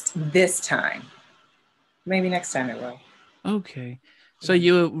this time. Maybe next time it will. Okay, so Yeah.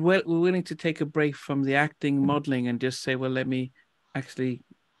 you were willing to take a break from the acting, modeling, and just say, well, let me actually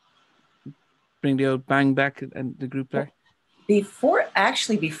bring the old bang back and the group Well, back. before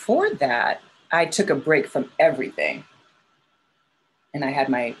that, I took a break from everything, and I had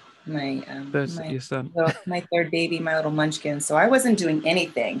That's your son. my third baby, my little munchkin. So I wasn't doing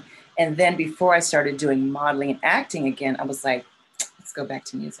anything. And then before I started doing modeling and acting again, I was like, let's go back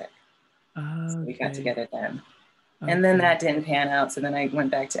to music. So we got Okay, together then. And then okay. that didn't pan out. So then I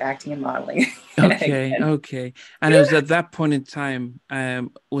went back to acting and modeling Okay, again. okay. And it was at that point in time,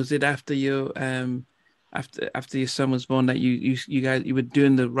 was it after after your son was born that you guys you were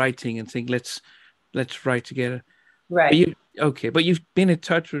doing the writing and think let's write together. But Right. you okay, but you've been in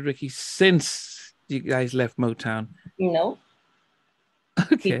touch with Ricky since you guys left Motown. You know,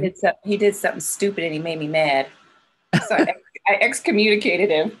 Okay. he did something stupid and he made me mad. So I excommunicated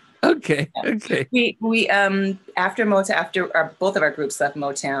him. Okay. Okay. We after Motown, after both of our groups left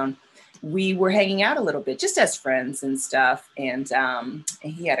Motown, we were hanging out a little bit just as friends and stuff. And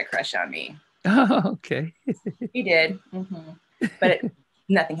he had a crush on me. Oh, okay. He did. But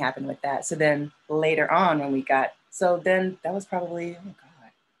nothing happened with that. So then later on when so then that was probably, oh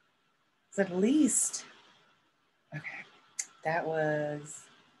God, it's at least, okay, that was,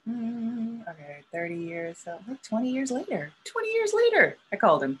 okay, 30 years. So like 20 years later, I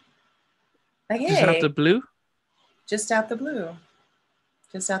called him like, Just out the hey, blue? just out the blue.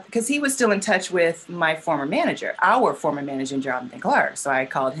 Just out because he was still in touch with my former manager, our former manager, Jonathan Clark. So I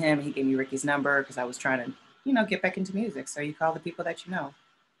called him. He gave me Ricky's number because I was trying to, get back into music. So you call the people that you know.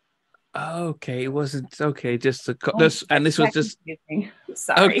 Okay, it wasn't okay. Just Oh, this, and this was that's just confusing.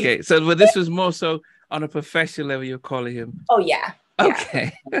 Sorry. okay. So, but this was more so on a professional level. You're calling him. Oh yeah, yeah,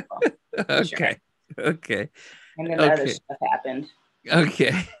 Okay. for sure. Okay. Okay. And then the other Okay. stuff happened.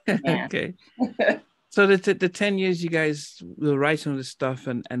 Okay. Yeah. Okay. So the 10 years you guys were writing all this stuff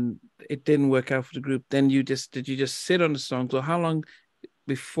and it didn't work out for the group, then did you just sit on the songs, or how long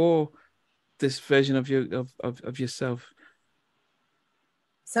before this version of of yourself?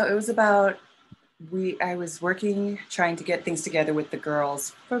 So it was about I was working trying to get things together with the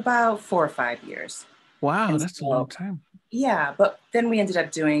girls for about 4 or 5 years. Wow, And that's a long so time. yeah, but then we ended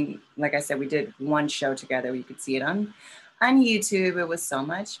up doing, like I said, we did one show together. You could see it on YouTube. It was so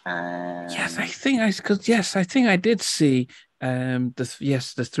much Yes, fun. I think I did see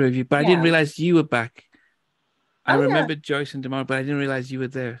the three of you, but I didn't Yeah. realize you were back. I Oh yeah. remembered Joyce and Demar, but I didn't realize you were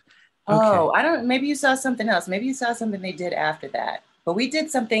there. Oh, Okay. I don't, maybe you saw something else. Maybe you saw something they did after that. But we did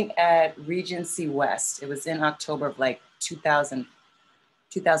something at Regency West. It was in October of like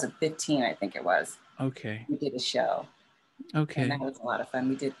 2015, I think it was. Okay. We did a show, and that Okay. was a lot of fun.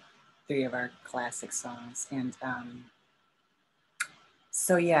 We did three of our classic songs, and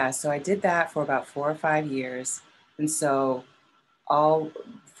So yeah, so I did that for about 4 or 5 years. And so all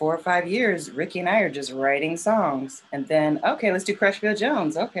 4 or 5 years, Ricky and I are just writing songs. And then, okay, let's do Crutchfield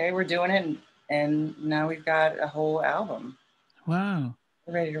Jones. Okay, we're doing it. And now we've got a whole album. Wow.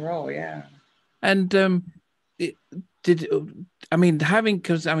 We're ready to roll. Yeah. And it, did I mean having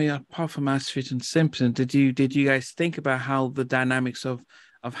because I mean apart from Astrid and Simpson, did you guys think about how the dynamics of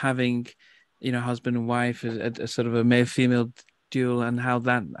having, husband and wife, a sort of a male female duel, and how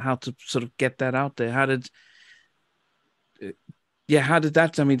to sort of get that out there? Uh, yeah, how did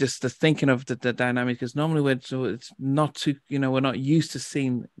that? I mean, just the thinking of the dynamic, because normally it's not too, we're not used to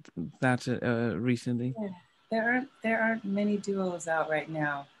seeing that recently. Yeah. There aren't many duos out right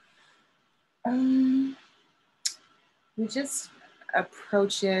now. Um, we just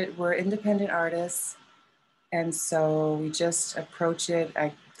approach it. We're independent artists, and so we just approach it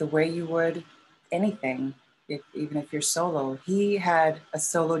the way you would anything. Even if you're solo, he had a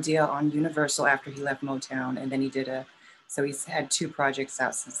solo deal on Universal after he left Motown, and then he did so he's had two projects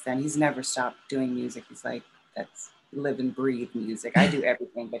out since then. He's never stopped doing music. He's like, that's live and breathe music. I do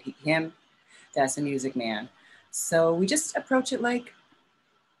everything, but him, that's a music man. So we just approach it like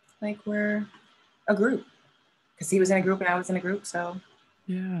we're a group, because he was in a group and I was in a group. So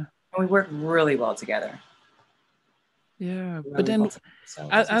Yeah. we work really well together. Yeah, but Really well then together. So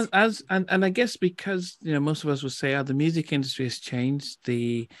it was as, easy. and I guess because most of us would say, oh, the music industry has changed.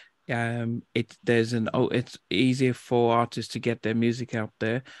 It's easier for artists to get their music out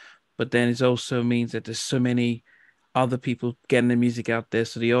there, but then it also means that there's so many other people getting their music out there,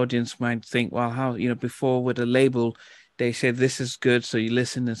 so the audience might think, well, how, before with a label, they said this is good, so you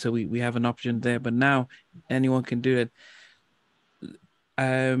listen, and so we have an option there, but now anyone can do it.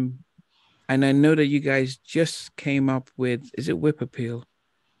 Um, and I know that you guys just came up with, is it Whip Appeal?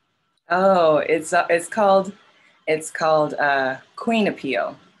 Oh, it's called Queen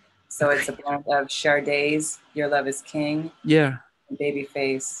Appeal. So it's a Okay. blend of Sade's Your Love Is King Yeah. and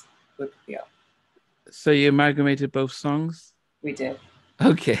Babyface Whip Appeal. So you amalgamated both songs? We did.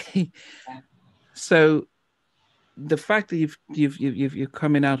 Okay. Yeah. So the fact that you're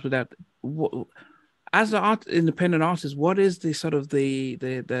coming out with that, as an independent artist, what is the sort of the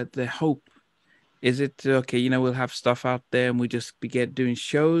hope? Is it okay? We'll have stuff out there and we just begin doing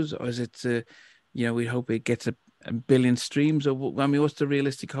shows, or is it, we hope it gets a billion streams, or I mean, what's the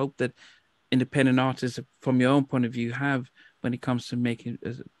realistic hope that independent artists, from your own point of view, have when it comes to making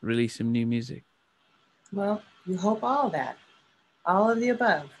releasing new music? Well, you hope all that, all of the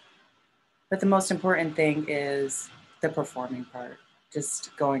above. But the most important thing is the performing part.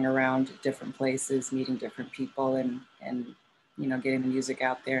 Just going around different places, meeting different people, and getting the music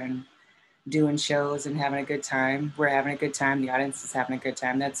out there and doing shows and having a good time. We're having a good time. The audience is having a good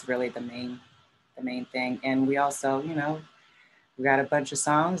time. That's really the main thing. And we also, we got a bunch of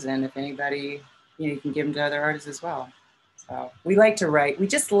songs, and if anybody, you can give them to other artists as well. So we like to write. We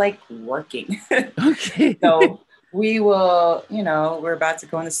just like working. Okay. So we will, we're about to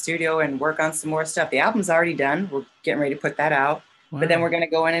go in the studio and work on some more stuff. The album's already done. We're getting ready to put that out. But then Wow. we're going to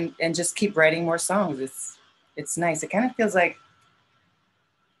go in and just keep writing more songs. It's nice. It kind of feels like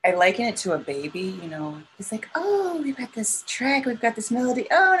I liken it to a baby, It's like, oh, we've got this track, we've got this melody.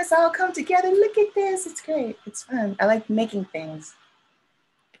 Oh, and it's all come together. Look at this. It's great. It's fun. I like making things.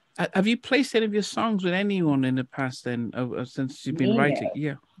 Have you placed any of your songs with anyone in the past then, since you've been Nino. writing?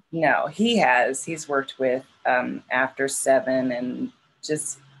 Yeah. No, he has. He's worked with After Seven and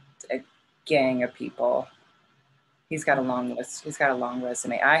just a gang of people. He's got a long list. He's got a long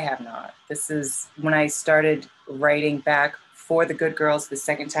resume. I have not. This is when I started writing back for the Good Girls the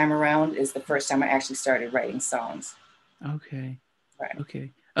second time around, is the first time I actually started writing songs. Okay. Right.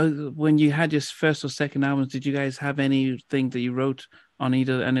 Okay. When you had your first or second albums, did you guys have anything that you wrote on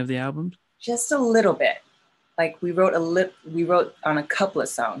either any of the albums? Just a little bit. Like we wrote on a couple of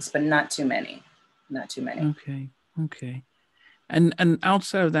songs, but not too many. Not too many. Okay. Okay. And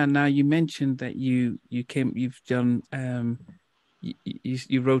outside of that, now you mentioned that you've done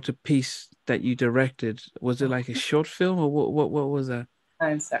you wrote a piece that you directed. Was it like a short film, or what was that?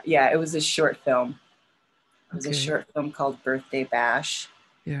 I'm sorry. Yeah, it was a short film. It was a Okay. short film called Birthday Bash.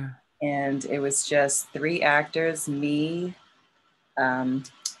 Yeah. And it was just three actors, me, um,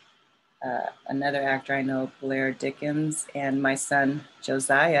 another actor I know, Blair Dickens, and my son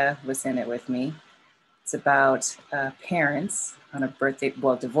Josiah was in it with me. It's about parents on a birthday,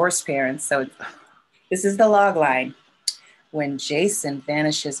 well, divorced parents. So this is the log line. When Jason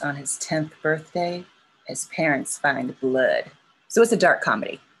vanishes on his 10th birthday, his parents find blood. So it's a dark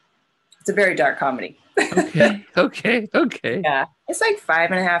comedy. It's a very dark comedy. Okay. Okay. Okay. Yeah. It's like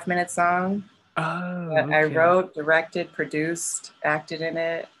 5.5 minute song. Oh, I okay. wrote, directed, produced, acted in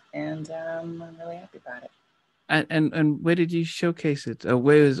it, and I'm really happy about it. And where did you showcase it?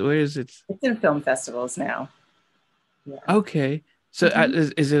 Where is it? It's in film festivals now. Yeah. Okay. So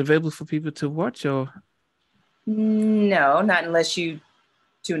Mhm. is it available for people to watch or? No, not unless you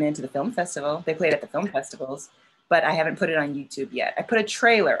tune into the film festival. They play it at the film festivals, but I haven't put it on YouTube yet. I put a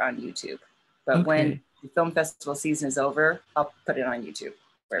trailer on YouTube, but when Okay. the film festival season is over, I'll put it on YouTube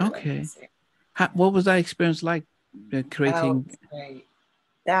for everyone can Okay. see. What was that experience like Oh, creating? it's great.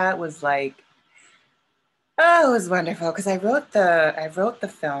 That was like, oh, it was wonderful because I wrote the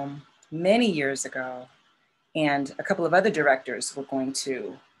film many years ago, and a couple of other directors were going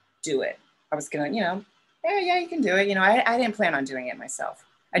to do it. I was gonna, yeah, yeah, you can do it. I didn't plan on doing it myself.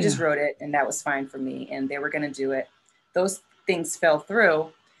 I just Yeah. wrote it, and that was fine for me. And they were gonna do it. Those things fell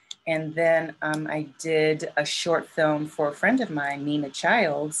through, and then I did a short film for a friend of mine, Nina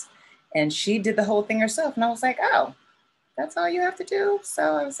Childs, and she did the whole thing herself. And I was like, oh, that's all you have to do.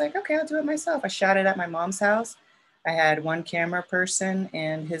 So I was like, okay, I'll do it myself. I shot it at my mom's house. I had one camera person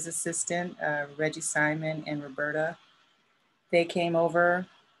and his assistant, Reggie Simon and Roberta. They came over,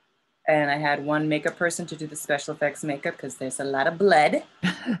 and I had one makeup person to do the special effects makeup because there's a lot of blood,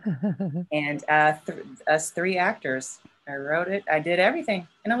 and us three actors. I wrote it, I did everything,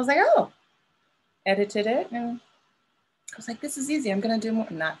 and I was like, oh, edited it, and I was like, this is easy. I'm gonna do more.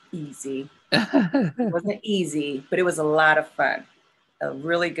 Not easy. It wasn't easy, but it was a lot of fun. A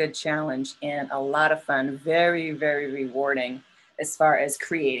really good challenge and a lot of fun. Very, very rewarding as far as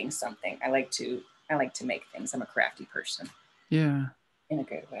creating something. I like to make things. I'm a crafty person Yeah. in a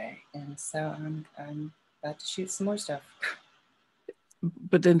good way, and so I'm about to shoot some more stuff.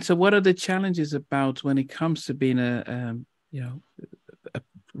 But then, so what are the challenges about when it comes to being a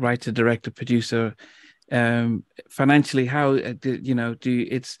writer, director, producer? Financially, how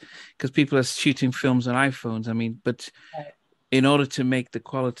it's because people are shooting films on iPhones. I mean, but in order to make the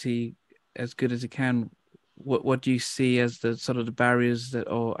quality as good as it can, what do you see as the sort of the barriers that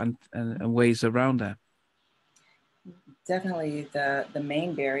or and ways around that? Definitely, the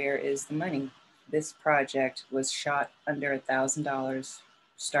main barrier is the money. This project was shot under $1,000,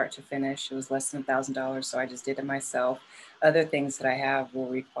 start to finish. It was less than $1,000, so I just did it myself. Other things that I have will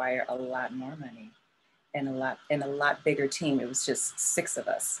require a lot more money and a lot bigger team. It was just six of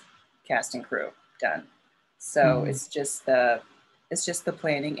us, cast and crew, done. So Mm. it's just the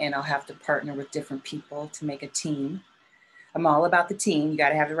planning, and I'll have to partner with different people to make a team. I'm all about the team. You got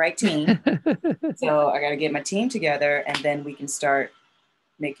to have the right team. So I got to get my team together, and then we can start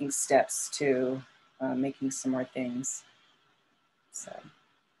making steps to making some more things. So,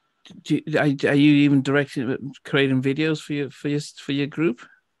 Are you even directing, creating videos for your group?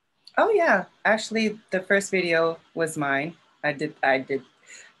 oh yeah, actually, the first video was mine. I did.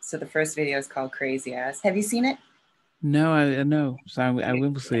 So the first video is called Crazy Ass. Have you seen it? No, I know. So I You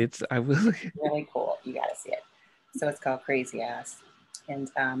will see say it. it. I will. Really cool. You got to see it. So it's called Crazy Ass, and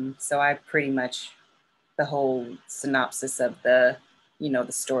so I pretty much the whole synopsis of the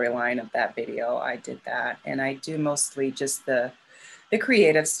storyline of that video. I did that, and I do mostly just the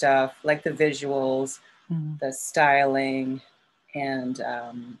creative stuff, like the visuals, Mm. the styling, and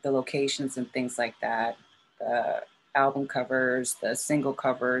the locations and things like that. The album covers, the single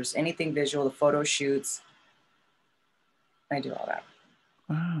covers, anything visual, the photo shoots. I do all that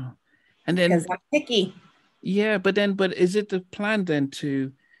Wow. And because then I'm picky. yeah, but is it the plan then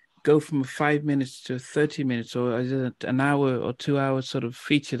to go from 5 minutes to 30 minutes, or is it an hour or 2 hour sort of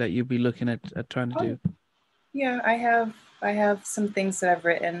feature that you'll be looking at trying to Oh, do? yeah, I have some things that I've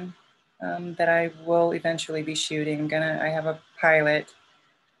written that I will eventually be shooting. I have a pilot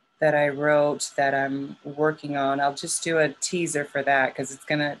that I wrote that I'm working on. I'll just do a teaser for that because it's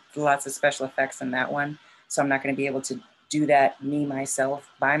gonna lots of special effects in that one. So I'm not gonna be able to do that me myself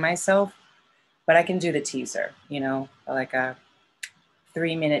by myself, but I can do the teaser, like a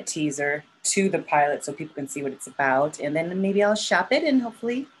 3-minute teaser to the pilot so people can see what it's about. And then maybe I'll shop it and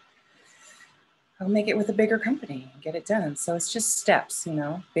hopefully I'll make it with a bigger company and get it done. So it's just steps,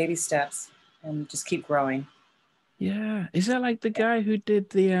 baby steps, and just keep growing. Yeah. Is that like the guy who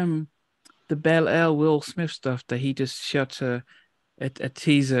did the Bel Air Will Smith stuff that he just shot a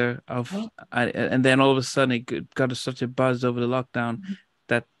teaser of Oh, and then all of a sudden it got such a buzz over the lockdown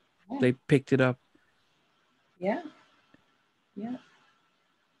that yeah, they picked it up. yeah, yeah.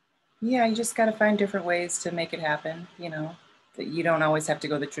 Yeah, you just got to find different ways to make it happen, that you don't always have to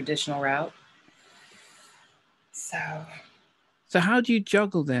go the traditional route. So, So how do you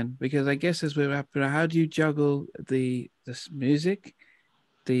juggle then? Because I guess as we're wrapping up, how do you juggle the music,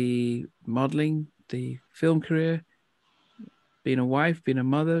 the modeling, the film career, being a wife, being a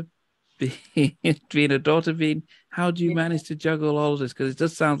mother, being a daughter, being how do you Yeah, manage to juggle all of this? Because it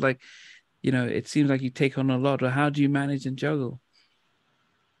just sounds like, it seems like you take on a lot. Or how do you manage and juggle?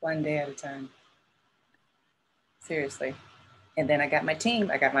 one day at a time. Seriously. And then I got my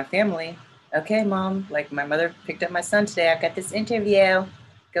team, I got my family. Okay, mom, like my mother picked up my son today. I've got this interview.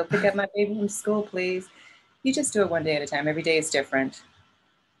 Go pick up my baby from school, please. You just do it one day at a time. Every day is different.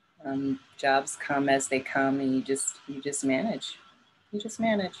 Jobs come as they come, and you just manage. You just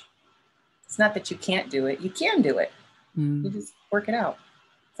manage. It's not that you can't do it. You can do it. You Mm. just work it out.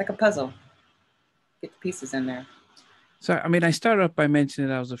 It's like a puzzle. Get the pieces in there. So, I mean, I started off by mentioning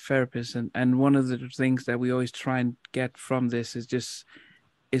that I was a therapist, and one of the things that we always try and get from this is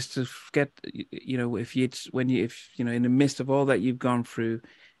to get, if you when you if in the midst of all that you've gone through,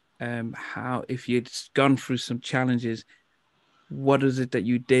 how if you'd gone through some challenges, what is it that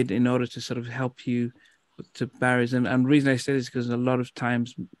you did in order to sort of help you to barriers? And the reason I say this is because a lot of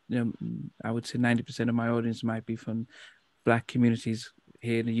times, I would say 90% of my audience might be from Black communities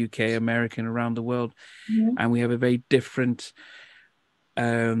here in the UK, America, and around the world, Mm-hmm. and we have a very different,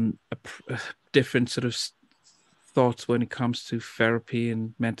 different sort of thoughts when it comes to therapy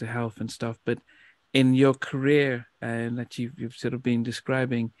and mental health and stuff. But in your career and that you've sort of been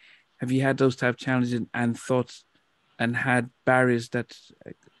describing, have you had those type of challenges and thoughts and had barriers that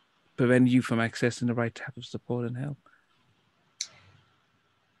prevent you from accessing the right type of support and help?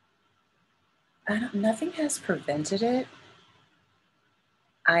 Nothing has prevented it.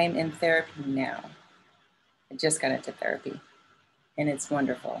 I'm in therapy now. I just got into therapy, and it's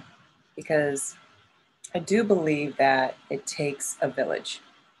wonderful because I do believe that it takes a village,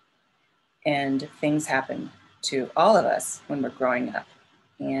 and things happen to all of us when we're growing up,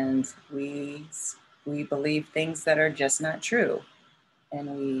 and we believe things that are just not true,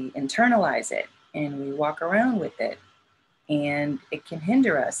 and we internalize it, and we walk around with it, and it can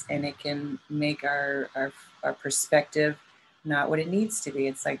hinder us, and it can make our perspective not what it needs to be.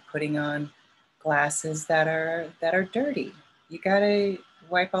 It's like putting on glasses that are dirty. You gotta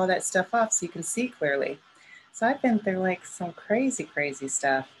wipe all that stuff off so you can see clearly. So I've been through like some crazy, crazy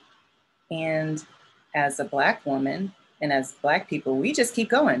stuff. And as a Black woman and as Black people, we just keep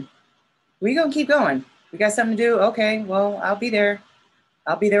going. We gonna keep going. We got something to do. Okay, well, I'll be there.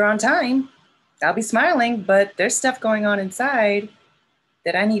 I'll be there on time. I'll be smiling, but there's stuff going on inside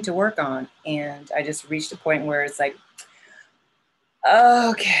that I need to work on. And I just reached a point where it's like,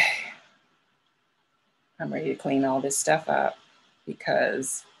 okay, I'm ready to clean all this stuff up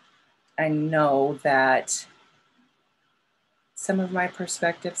because I know that some of my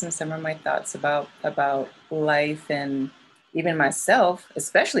perspectives and some of my thoughts about life and even myself,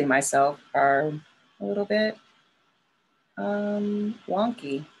 especially myself, are a little bit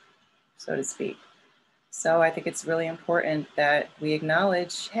wonky, so to speak. So I think it's really important that we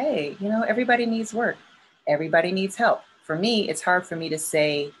acknowledge, hey, everybody needs work. Everybody needs help. For me, it's hard for me to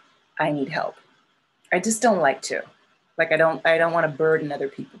say I need help. I just don't like to. Like I don't want to burden other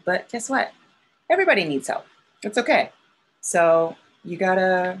people. But guess what? Everybody needs help. It's okay. So you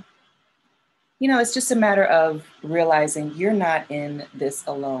gotta, it's just a matter of realizing you're not in this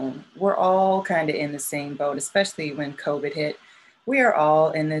alone. We're all kind of in the same boat, especially when COVID hit. We are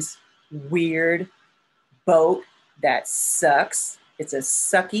all in this weird boat that sucks. It's a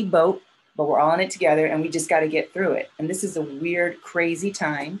sucky boat, but we're all in it together and we just got to get through it. And this is a weird, crazy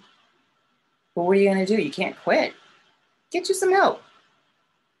time. But what are you going to do? You can't quit. Get you some help.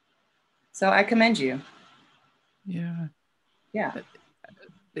 So I commend you. Yeah. Yeah.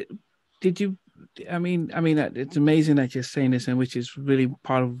 Did you? I mean, it's amazing that you're saying this, and which is really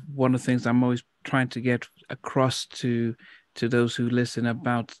part of one of the things I'm always trying to get across to those who listen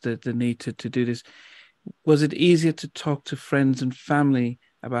about the need to do this. Was it easier to talk to friends and family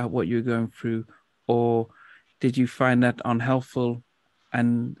about what you're going through, or did you find that unhelpful?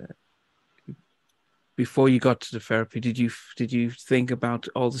 And before you got to the therapy, did you think about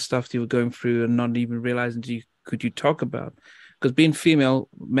all the stuff you were going through and not even realizing could you talk about? Because being female,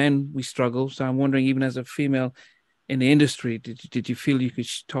 men we struggle. So I'm wondering, even as a female in the industry, did you feel you could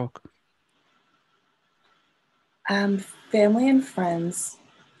talk? Um, Family and friends,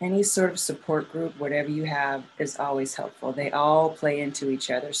 any sort of support group, whatever you have, is always helpful. They all play into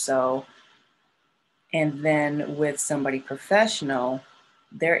each other. So, and then with somebody professional,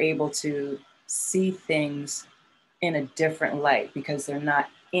 they're able to see things in a different light because they're not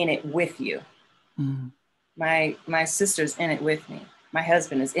in it with you. Mm. My sister's in it with me. My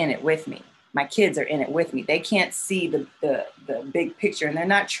husband is in it with me. My kids are in it with me. They can't see the big picture and they're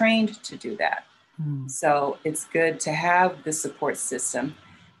not trained to do that. Mm. So it's good to have the support system.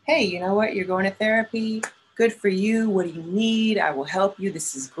 Hey, you know what? You're going to therapy. good for you. What do you need? I will help you.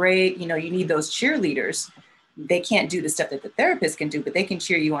 This is great. You know, you need those cheerleaders. They can't do the stuff that the therapist can do, but they can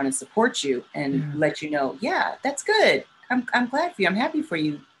cheer you on and support you and let you know, yeah, that's good. I'm glad for you. I'm happy for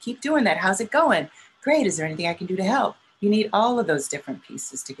you. Keep doing that. How's it going? Great. Is there anything I can do to help? You need all of those different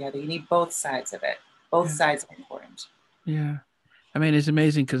pieces together. You need both sides of it. Both Yeah. sides are important. Yeah. I mean, it's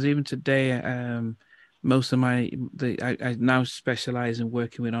amazing because even today, most of I now specialize in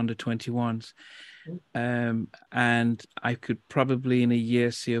working with under 21s. And I could probably in a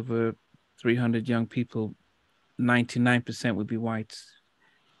year see over 300 young people, 99% would be whites.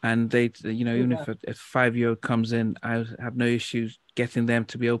 And they, you know, Oh, even wow. if a 5-year-old comes in, I have no issues getting them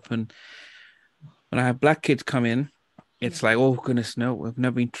to be open. When I have black kids come in, it's like, oh goodness, no, we've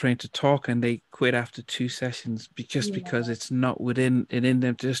never been trained to talk, and they quit after 2 sessions just because Yeah. it's not within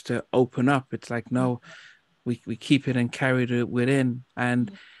them just to open up. It's like, no, we keep it and carry it within.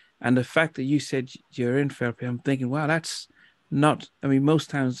 And the fact that you said you're in therapy, I'm thinking, wow, that's not, I mean,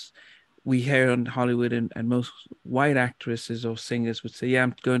 most times we hear on Hollywood, and most white actresses or singers would say, yeah,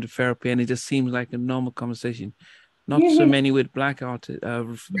 I'm going to therapy, and it just seems like a normal conversation. Not so many with black Right.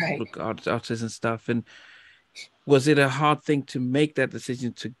 artists and stuff. And was it a hard thing to make that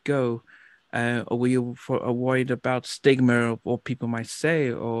decision to go, or were you worried about stigma or what people might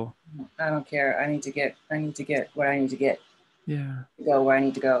say? Or I don't care. I need to get what I need to get yeah, to go where I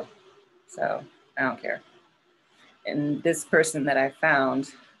need to go. So I don't care. And this person that I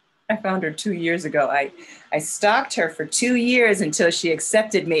found her 2 years ago. I stalked her for 2 years until she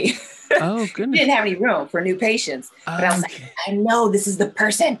accepted me. oh She goodness, didn't have any room for new patients, but I was like, okay, I know this is the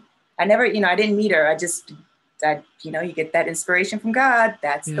person. I never, I didn't meet her. You get that inspiration from God.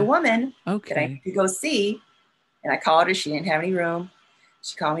 That's the yeah, woman that I okay, need to go see. And I called her. She didn't have any room.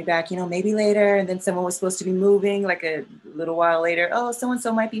 She called me back, maybe later. And then someone was supposed to be moving like a little while later. Oh,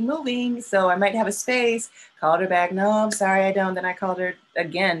 so-and-so might be moving. So I might have a space. Called her back. No, I'm sorry, I don't. Then I called her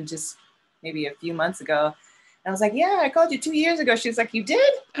again, just maybe a few months ago. And I was like, yeah, I called you 2 years ago. She was like, you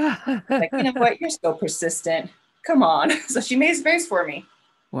did? Like, you know what? You're so persistent. Come on. So she made space for me.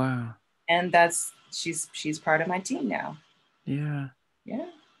 wow, And she's part of my team now. yeah. Yeah.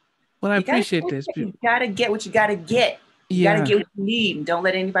 Well, I You gotta appreciate this. you gotta get what you gotta get. You gotta Yeah, get what you need, and don't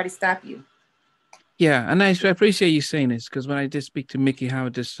let anybody stop you. yeah, and I appreciate you saying this because when I did speak to Mickey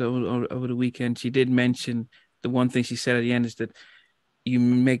Howard just over the weekend, she did mention the one thing she said at the end is that you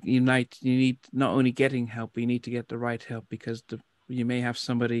need not only getting help, but you need to get the right help because you may have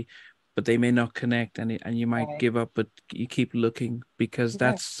somebody, but they may not connect, and you might Right. give up, but you keep looking because Right.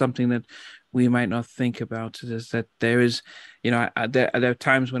 that's something that we might not think about. Is that there is, there are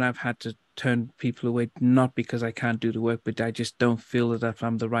times when I've had to turn people away, not because I can't do the work, but I just don't feel that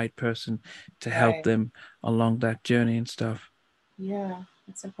I'm the right person to help Right. them along that journey and stuff. Yeah.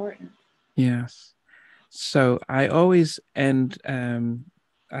 It's important. Yes. So I always end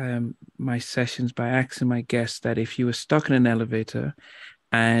my sessions by asking my guests that if you were stuck in an elevator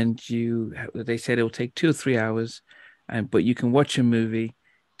and they said it will take 2 or 3 hours, and but you can watch a movie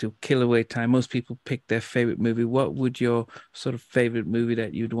to kill away time. Most people pick their favorite movie. What would your sort of favorite movie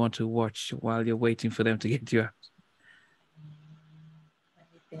that you'd want to watch while you're waiting for them to get you out? Let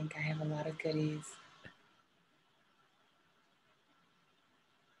me think. I have a lot of goodies.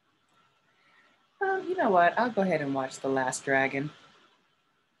 You know what? I'll go ahead and watch The Last Dragon.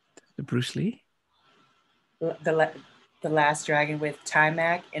 The Bruce Lee? The The Last Dragon with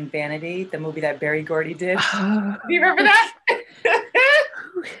Timac and Vanity, the movie that Barry Gordy did. Ah, Do you remember okay. that?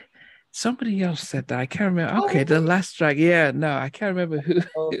 Somebody else said that. I can't remember. Oh, Okay, The Last Drag. Yeah, no, I can't remember who it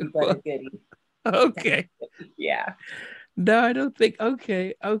oldie but a was. goodie. Okay. Yeah. No, I don't think.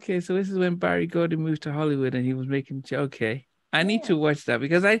 Okay, okay. So this is when Barry Gordy moved to Hollywood, and he was making. Okay, I need Yeah. to watch that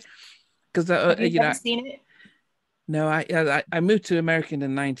because Have you ever seen it? no, I moved to America in the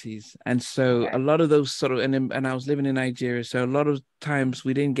 '90s, and so a Okay. lot of those sort of and I was living in Nigeria, so a lot of times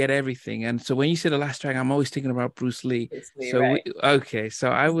we didn't get everything, and so when you say The Last Dragon, I'm always thinking about Bruce Lee. Bruce Lee, So right. okay, so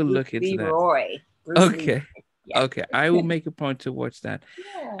I It's will Bruce look into that. Leroy. Bruce Lee. Okay, Yeah. okay, I will make a point to watch that.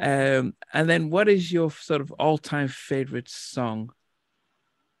 Yeah. And then what is your sort of all-time favorite song?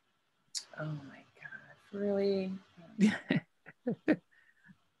 Oh my God. Really?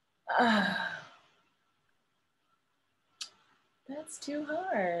 Ah, that's too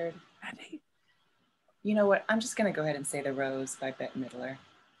hard. You know what? I'm just going to go ahead and say The Rose by Bette Midler,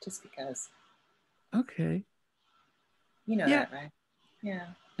 just because. Okay. You know Yeah. that, right? Yeah.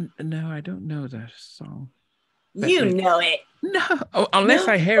 No, I don't know that song. But You know it. no, oh, unless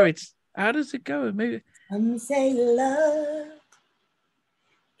No. I hear it. How does it go? Maybe. Some say love,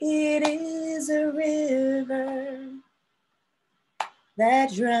 it is a river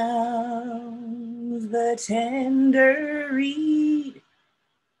that drowns the tender reed.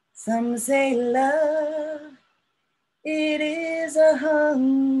 Some say love, it is a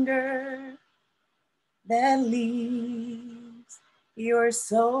hunger that leaves your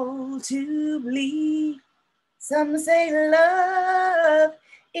soul to bleed. Some say love,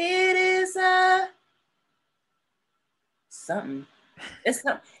 it is a something. It's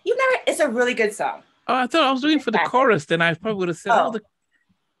not, you never, it's a really good song. Oh, I thought I was doing for the chorus. Then I probably would have said, "Oh, the."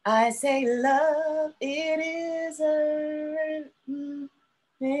 I say love, it is a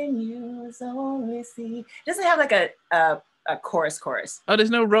thing you only see. Doesn't have like a chorus. Oh, there's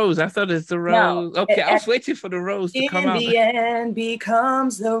no rose. I thought it's the rose. No, Okay, I was waiting for the rose to come in out. the end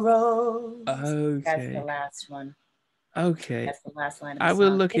becomes the rose. Okay. That's the last one. Okay. That's the last line of the I song.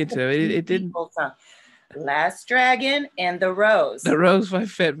 will look into it. It didn't. Song. Last Dragon and the Rose. The Rose by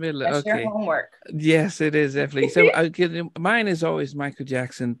Fat Midler. That's Okay. your homework. Yes, it is definitely. So mine is always Michael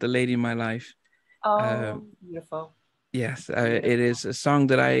Jackson, "The Lady in My Life." Beautiful. Yes, it is a song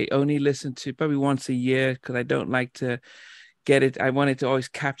that I only listen to probably once a year because I don't like to get it. I wanted to always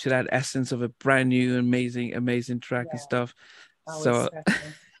capture that essence of a brand new, amazing track and stuff. So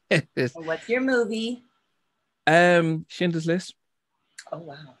it is. What's your movie? Schindler's List. Oh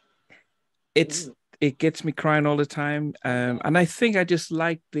wow. It gets me crying all the time. And I think I just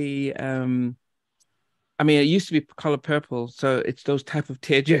like the I mean, it used to be Color Purple, so it's those type of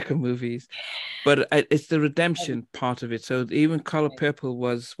tearjerker movies, but it's the redemption part of it. So even Color Purple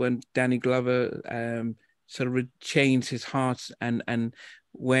was when Danny Glover sort of changed his heart, and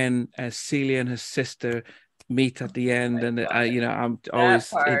when Celia and her sister meet at the end, and I'm always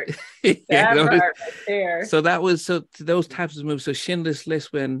that part right there. So that was those types of movies. So Schindler's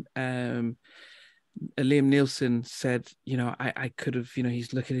List, when Liam Neeson said, I could have,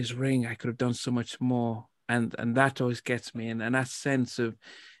 he's looking at his ring, I could have done so much more. And that always gets me. And that sense of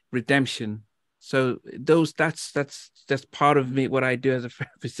redemption. So that's part of me. What I do as a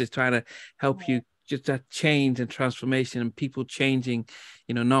therapist is trying to help you just that change and transformation and people changing,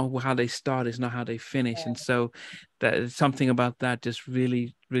 not how they start is not how they finish. And so that something about that just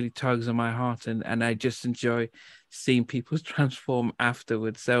really, really tugs on my heart. And I just enjoy seeing people transform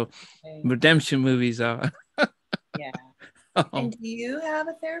afterwards. So redemption movies are. And do you have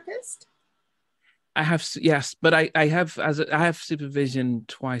a therapist? I have, yes, but I have supervision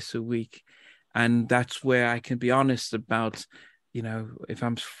twice a week, and that's where I can be honest about, if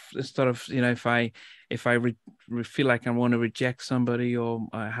I'm sort of, if I feel like I want to reject somebody or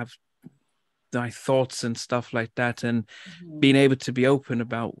I have my thoughts and stuff like that, and being able to be open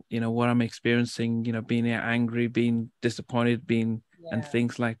about, what I'm experiencing, being angry, being disappointed, and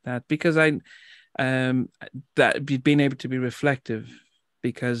things like that, because that being able to be reflective.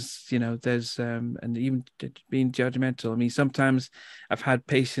 Because there's and even being judgmental. I mean, sometimes I've had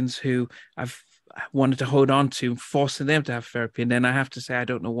patients who I've wanted to hold on to, forcing them to have therapy, and then I have to say I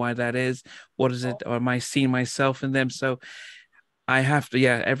don't know why that is. What is it? Or am I seeing myself in them? So I have to,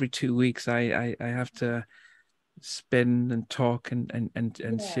 every 2 weeks I have to spin and talk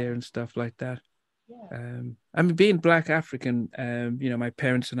and share and stuff like that. I mean, being Black African, my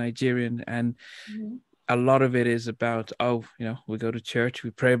parents are Nigerian, and a lot of it is about, we go to church, we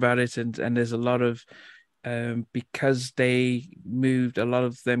pray about it, and there's a lot of because a lot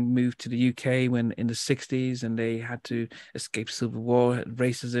of them moved to the UK when in the 60s, and they had to escape civil war,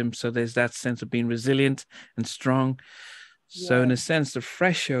 racism. So there's that sense of being resilient and strong. So in a sense, the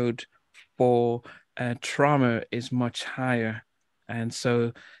threshold for trauma is much higher, and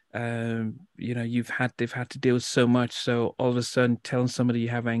so they've had to deal with so much. So all of a sudden, telling somebody you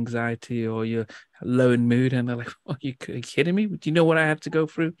have anxiety or you're low in mood, and they're like, "Oh, are you kidding me? Do you know what I have to go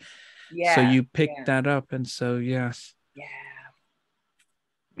through?" So you pick that up, and so yes,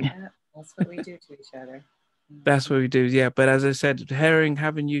 that's what we do to each other. That's what we do, yeah. But as I said,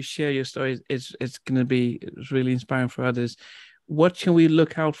 having you share your stories, it's going to be really inspiring for others. What can we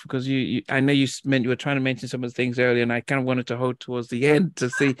look out for? Because I know you were trying to mention some of the things earlier, and I kind of wanted to hold towards the end to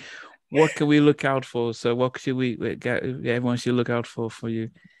see what can we look out for. So what should everyone should look out for you?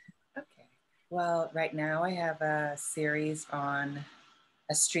 Okay. Well, right now I have a series on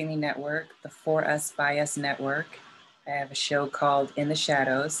a streaming network, the For Us By Us network. I have a show called In the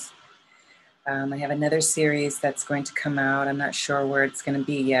Shadows. I have another series that's going to come out. I'm not sure where it's going to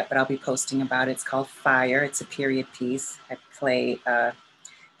be yet, but I'll be posting about it. It's called Fire. It's a period piece. I play the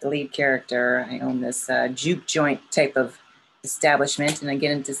lead character. I own this juke joint type of establishment, and I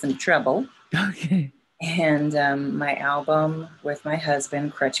get into some trouble. Okay. And my album with my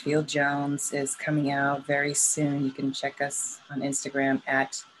husband, Crutchfield Jones, is coming out very soon. You can check us on Instagram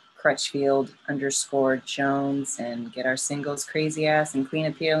at Crutchfield_Jones and get our singles Crazy Ass and Queen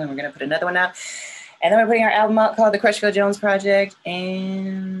Appeal. And we're going to put another one out. And then we're putting our album out called The Crutchfield Jones Project.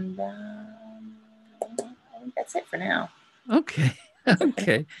 And I think that's it for now. Okay.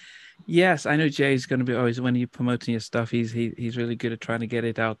 Okay. Yes, I know Jay's going to be always, when you're promoting your stuff, he's really good at trying to get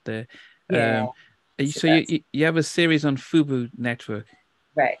it out there. Yeah. So you have a series on Fubu Network.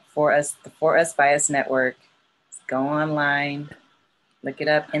 Right. The For Us By Us Network. Go online, look it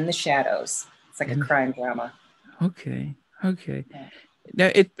up, In the Shadows. It's like a crime drama. Okay. Okay. Yeah. Now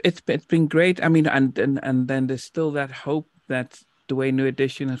it's been great. I mean, and then there's still that hope that the way New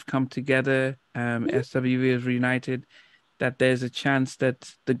Edition have come together, SWV is reunited, that there's a chance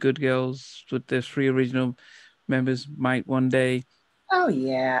that the Good Girls with the 3 original members might one day. Oh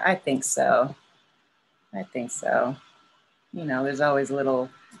yeah, I think so. You know, there's always little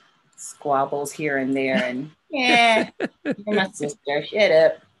squabbles here and there, and yeah, you're my sister. Shut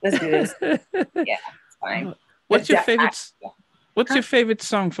up. Let's do this. Yeah, it's fine. What's your favorite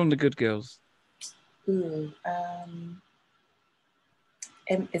song from the Good Girls? Ooh,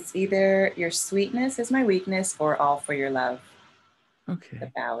 and it's either Your Sweetness Is My Weakness or All for Your Love. Okay. The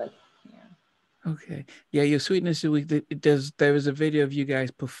ballad. Yeah. Okay. Yeah, Your Sweetness Is Weak. There was a video of you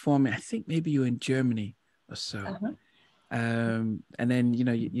guys performing. I think maybe you were in Germany or so. Uh-huh. And then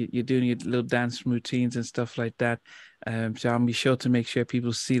you're doing your little dance routines and stuff like that. So I'll be sure to make sure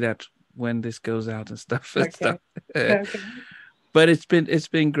people see that when this goes out and stuff. Okay. Okay. But it's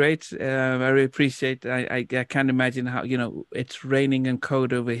been great. I really appreciate. I can't imagine how it's raining and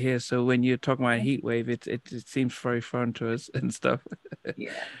cold over here. So when you're talking about a heat wave, it seems very fun to us and stuff.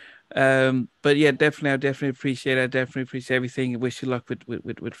 Yeah. But yeah, definitely, I definitely appreciate it. I definitely appreciate everything. I wish you luck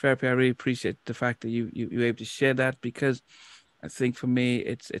with therapy. I really appreciate the fact that you're able to share that, because I think for me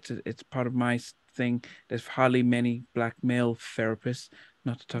it's part of my thing. There's hardly many black male therapists,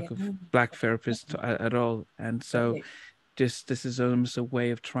 not to talk of black therapists at all, and so this is almost a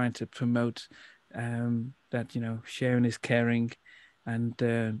way of trying to promote that sharing is caring, and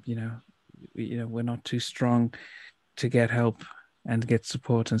we're not too strong to get help and get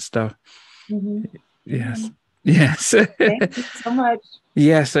support and stuff. Mm-hmm. Yes. Mm-hmm. Yes. Thank you so much.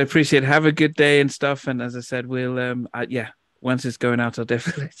 Yes, I appreciate it. Have a good day and stuff. And as I said, we'll once it's going out, I'll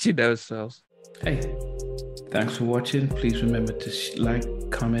definitely let you know. So hey, thanks for watching. Please remember to like,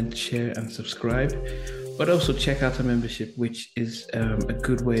 comment, share, and subscribe. But also check out our membership, which is a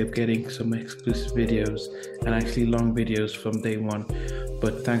good way of getting some exclusive videos and actually long videos from day one.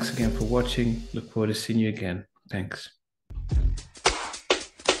 But thanks again for watching. Look forward to seeing you again. Thanks.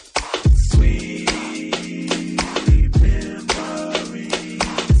 Sweet.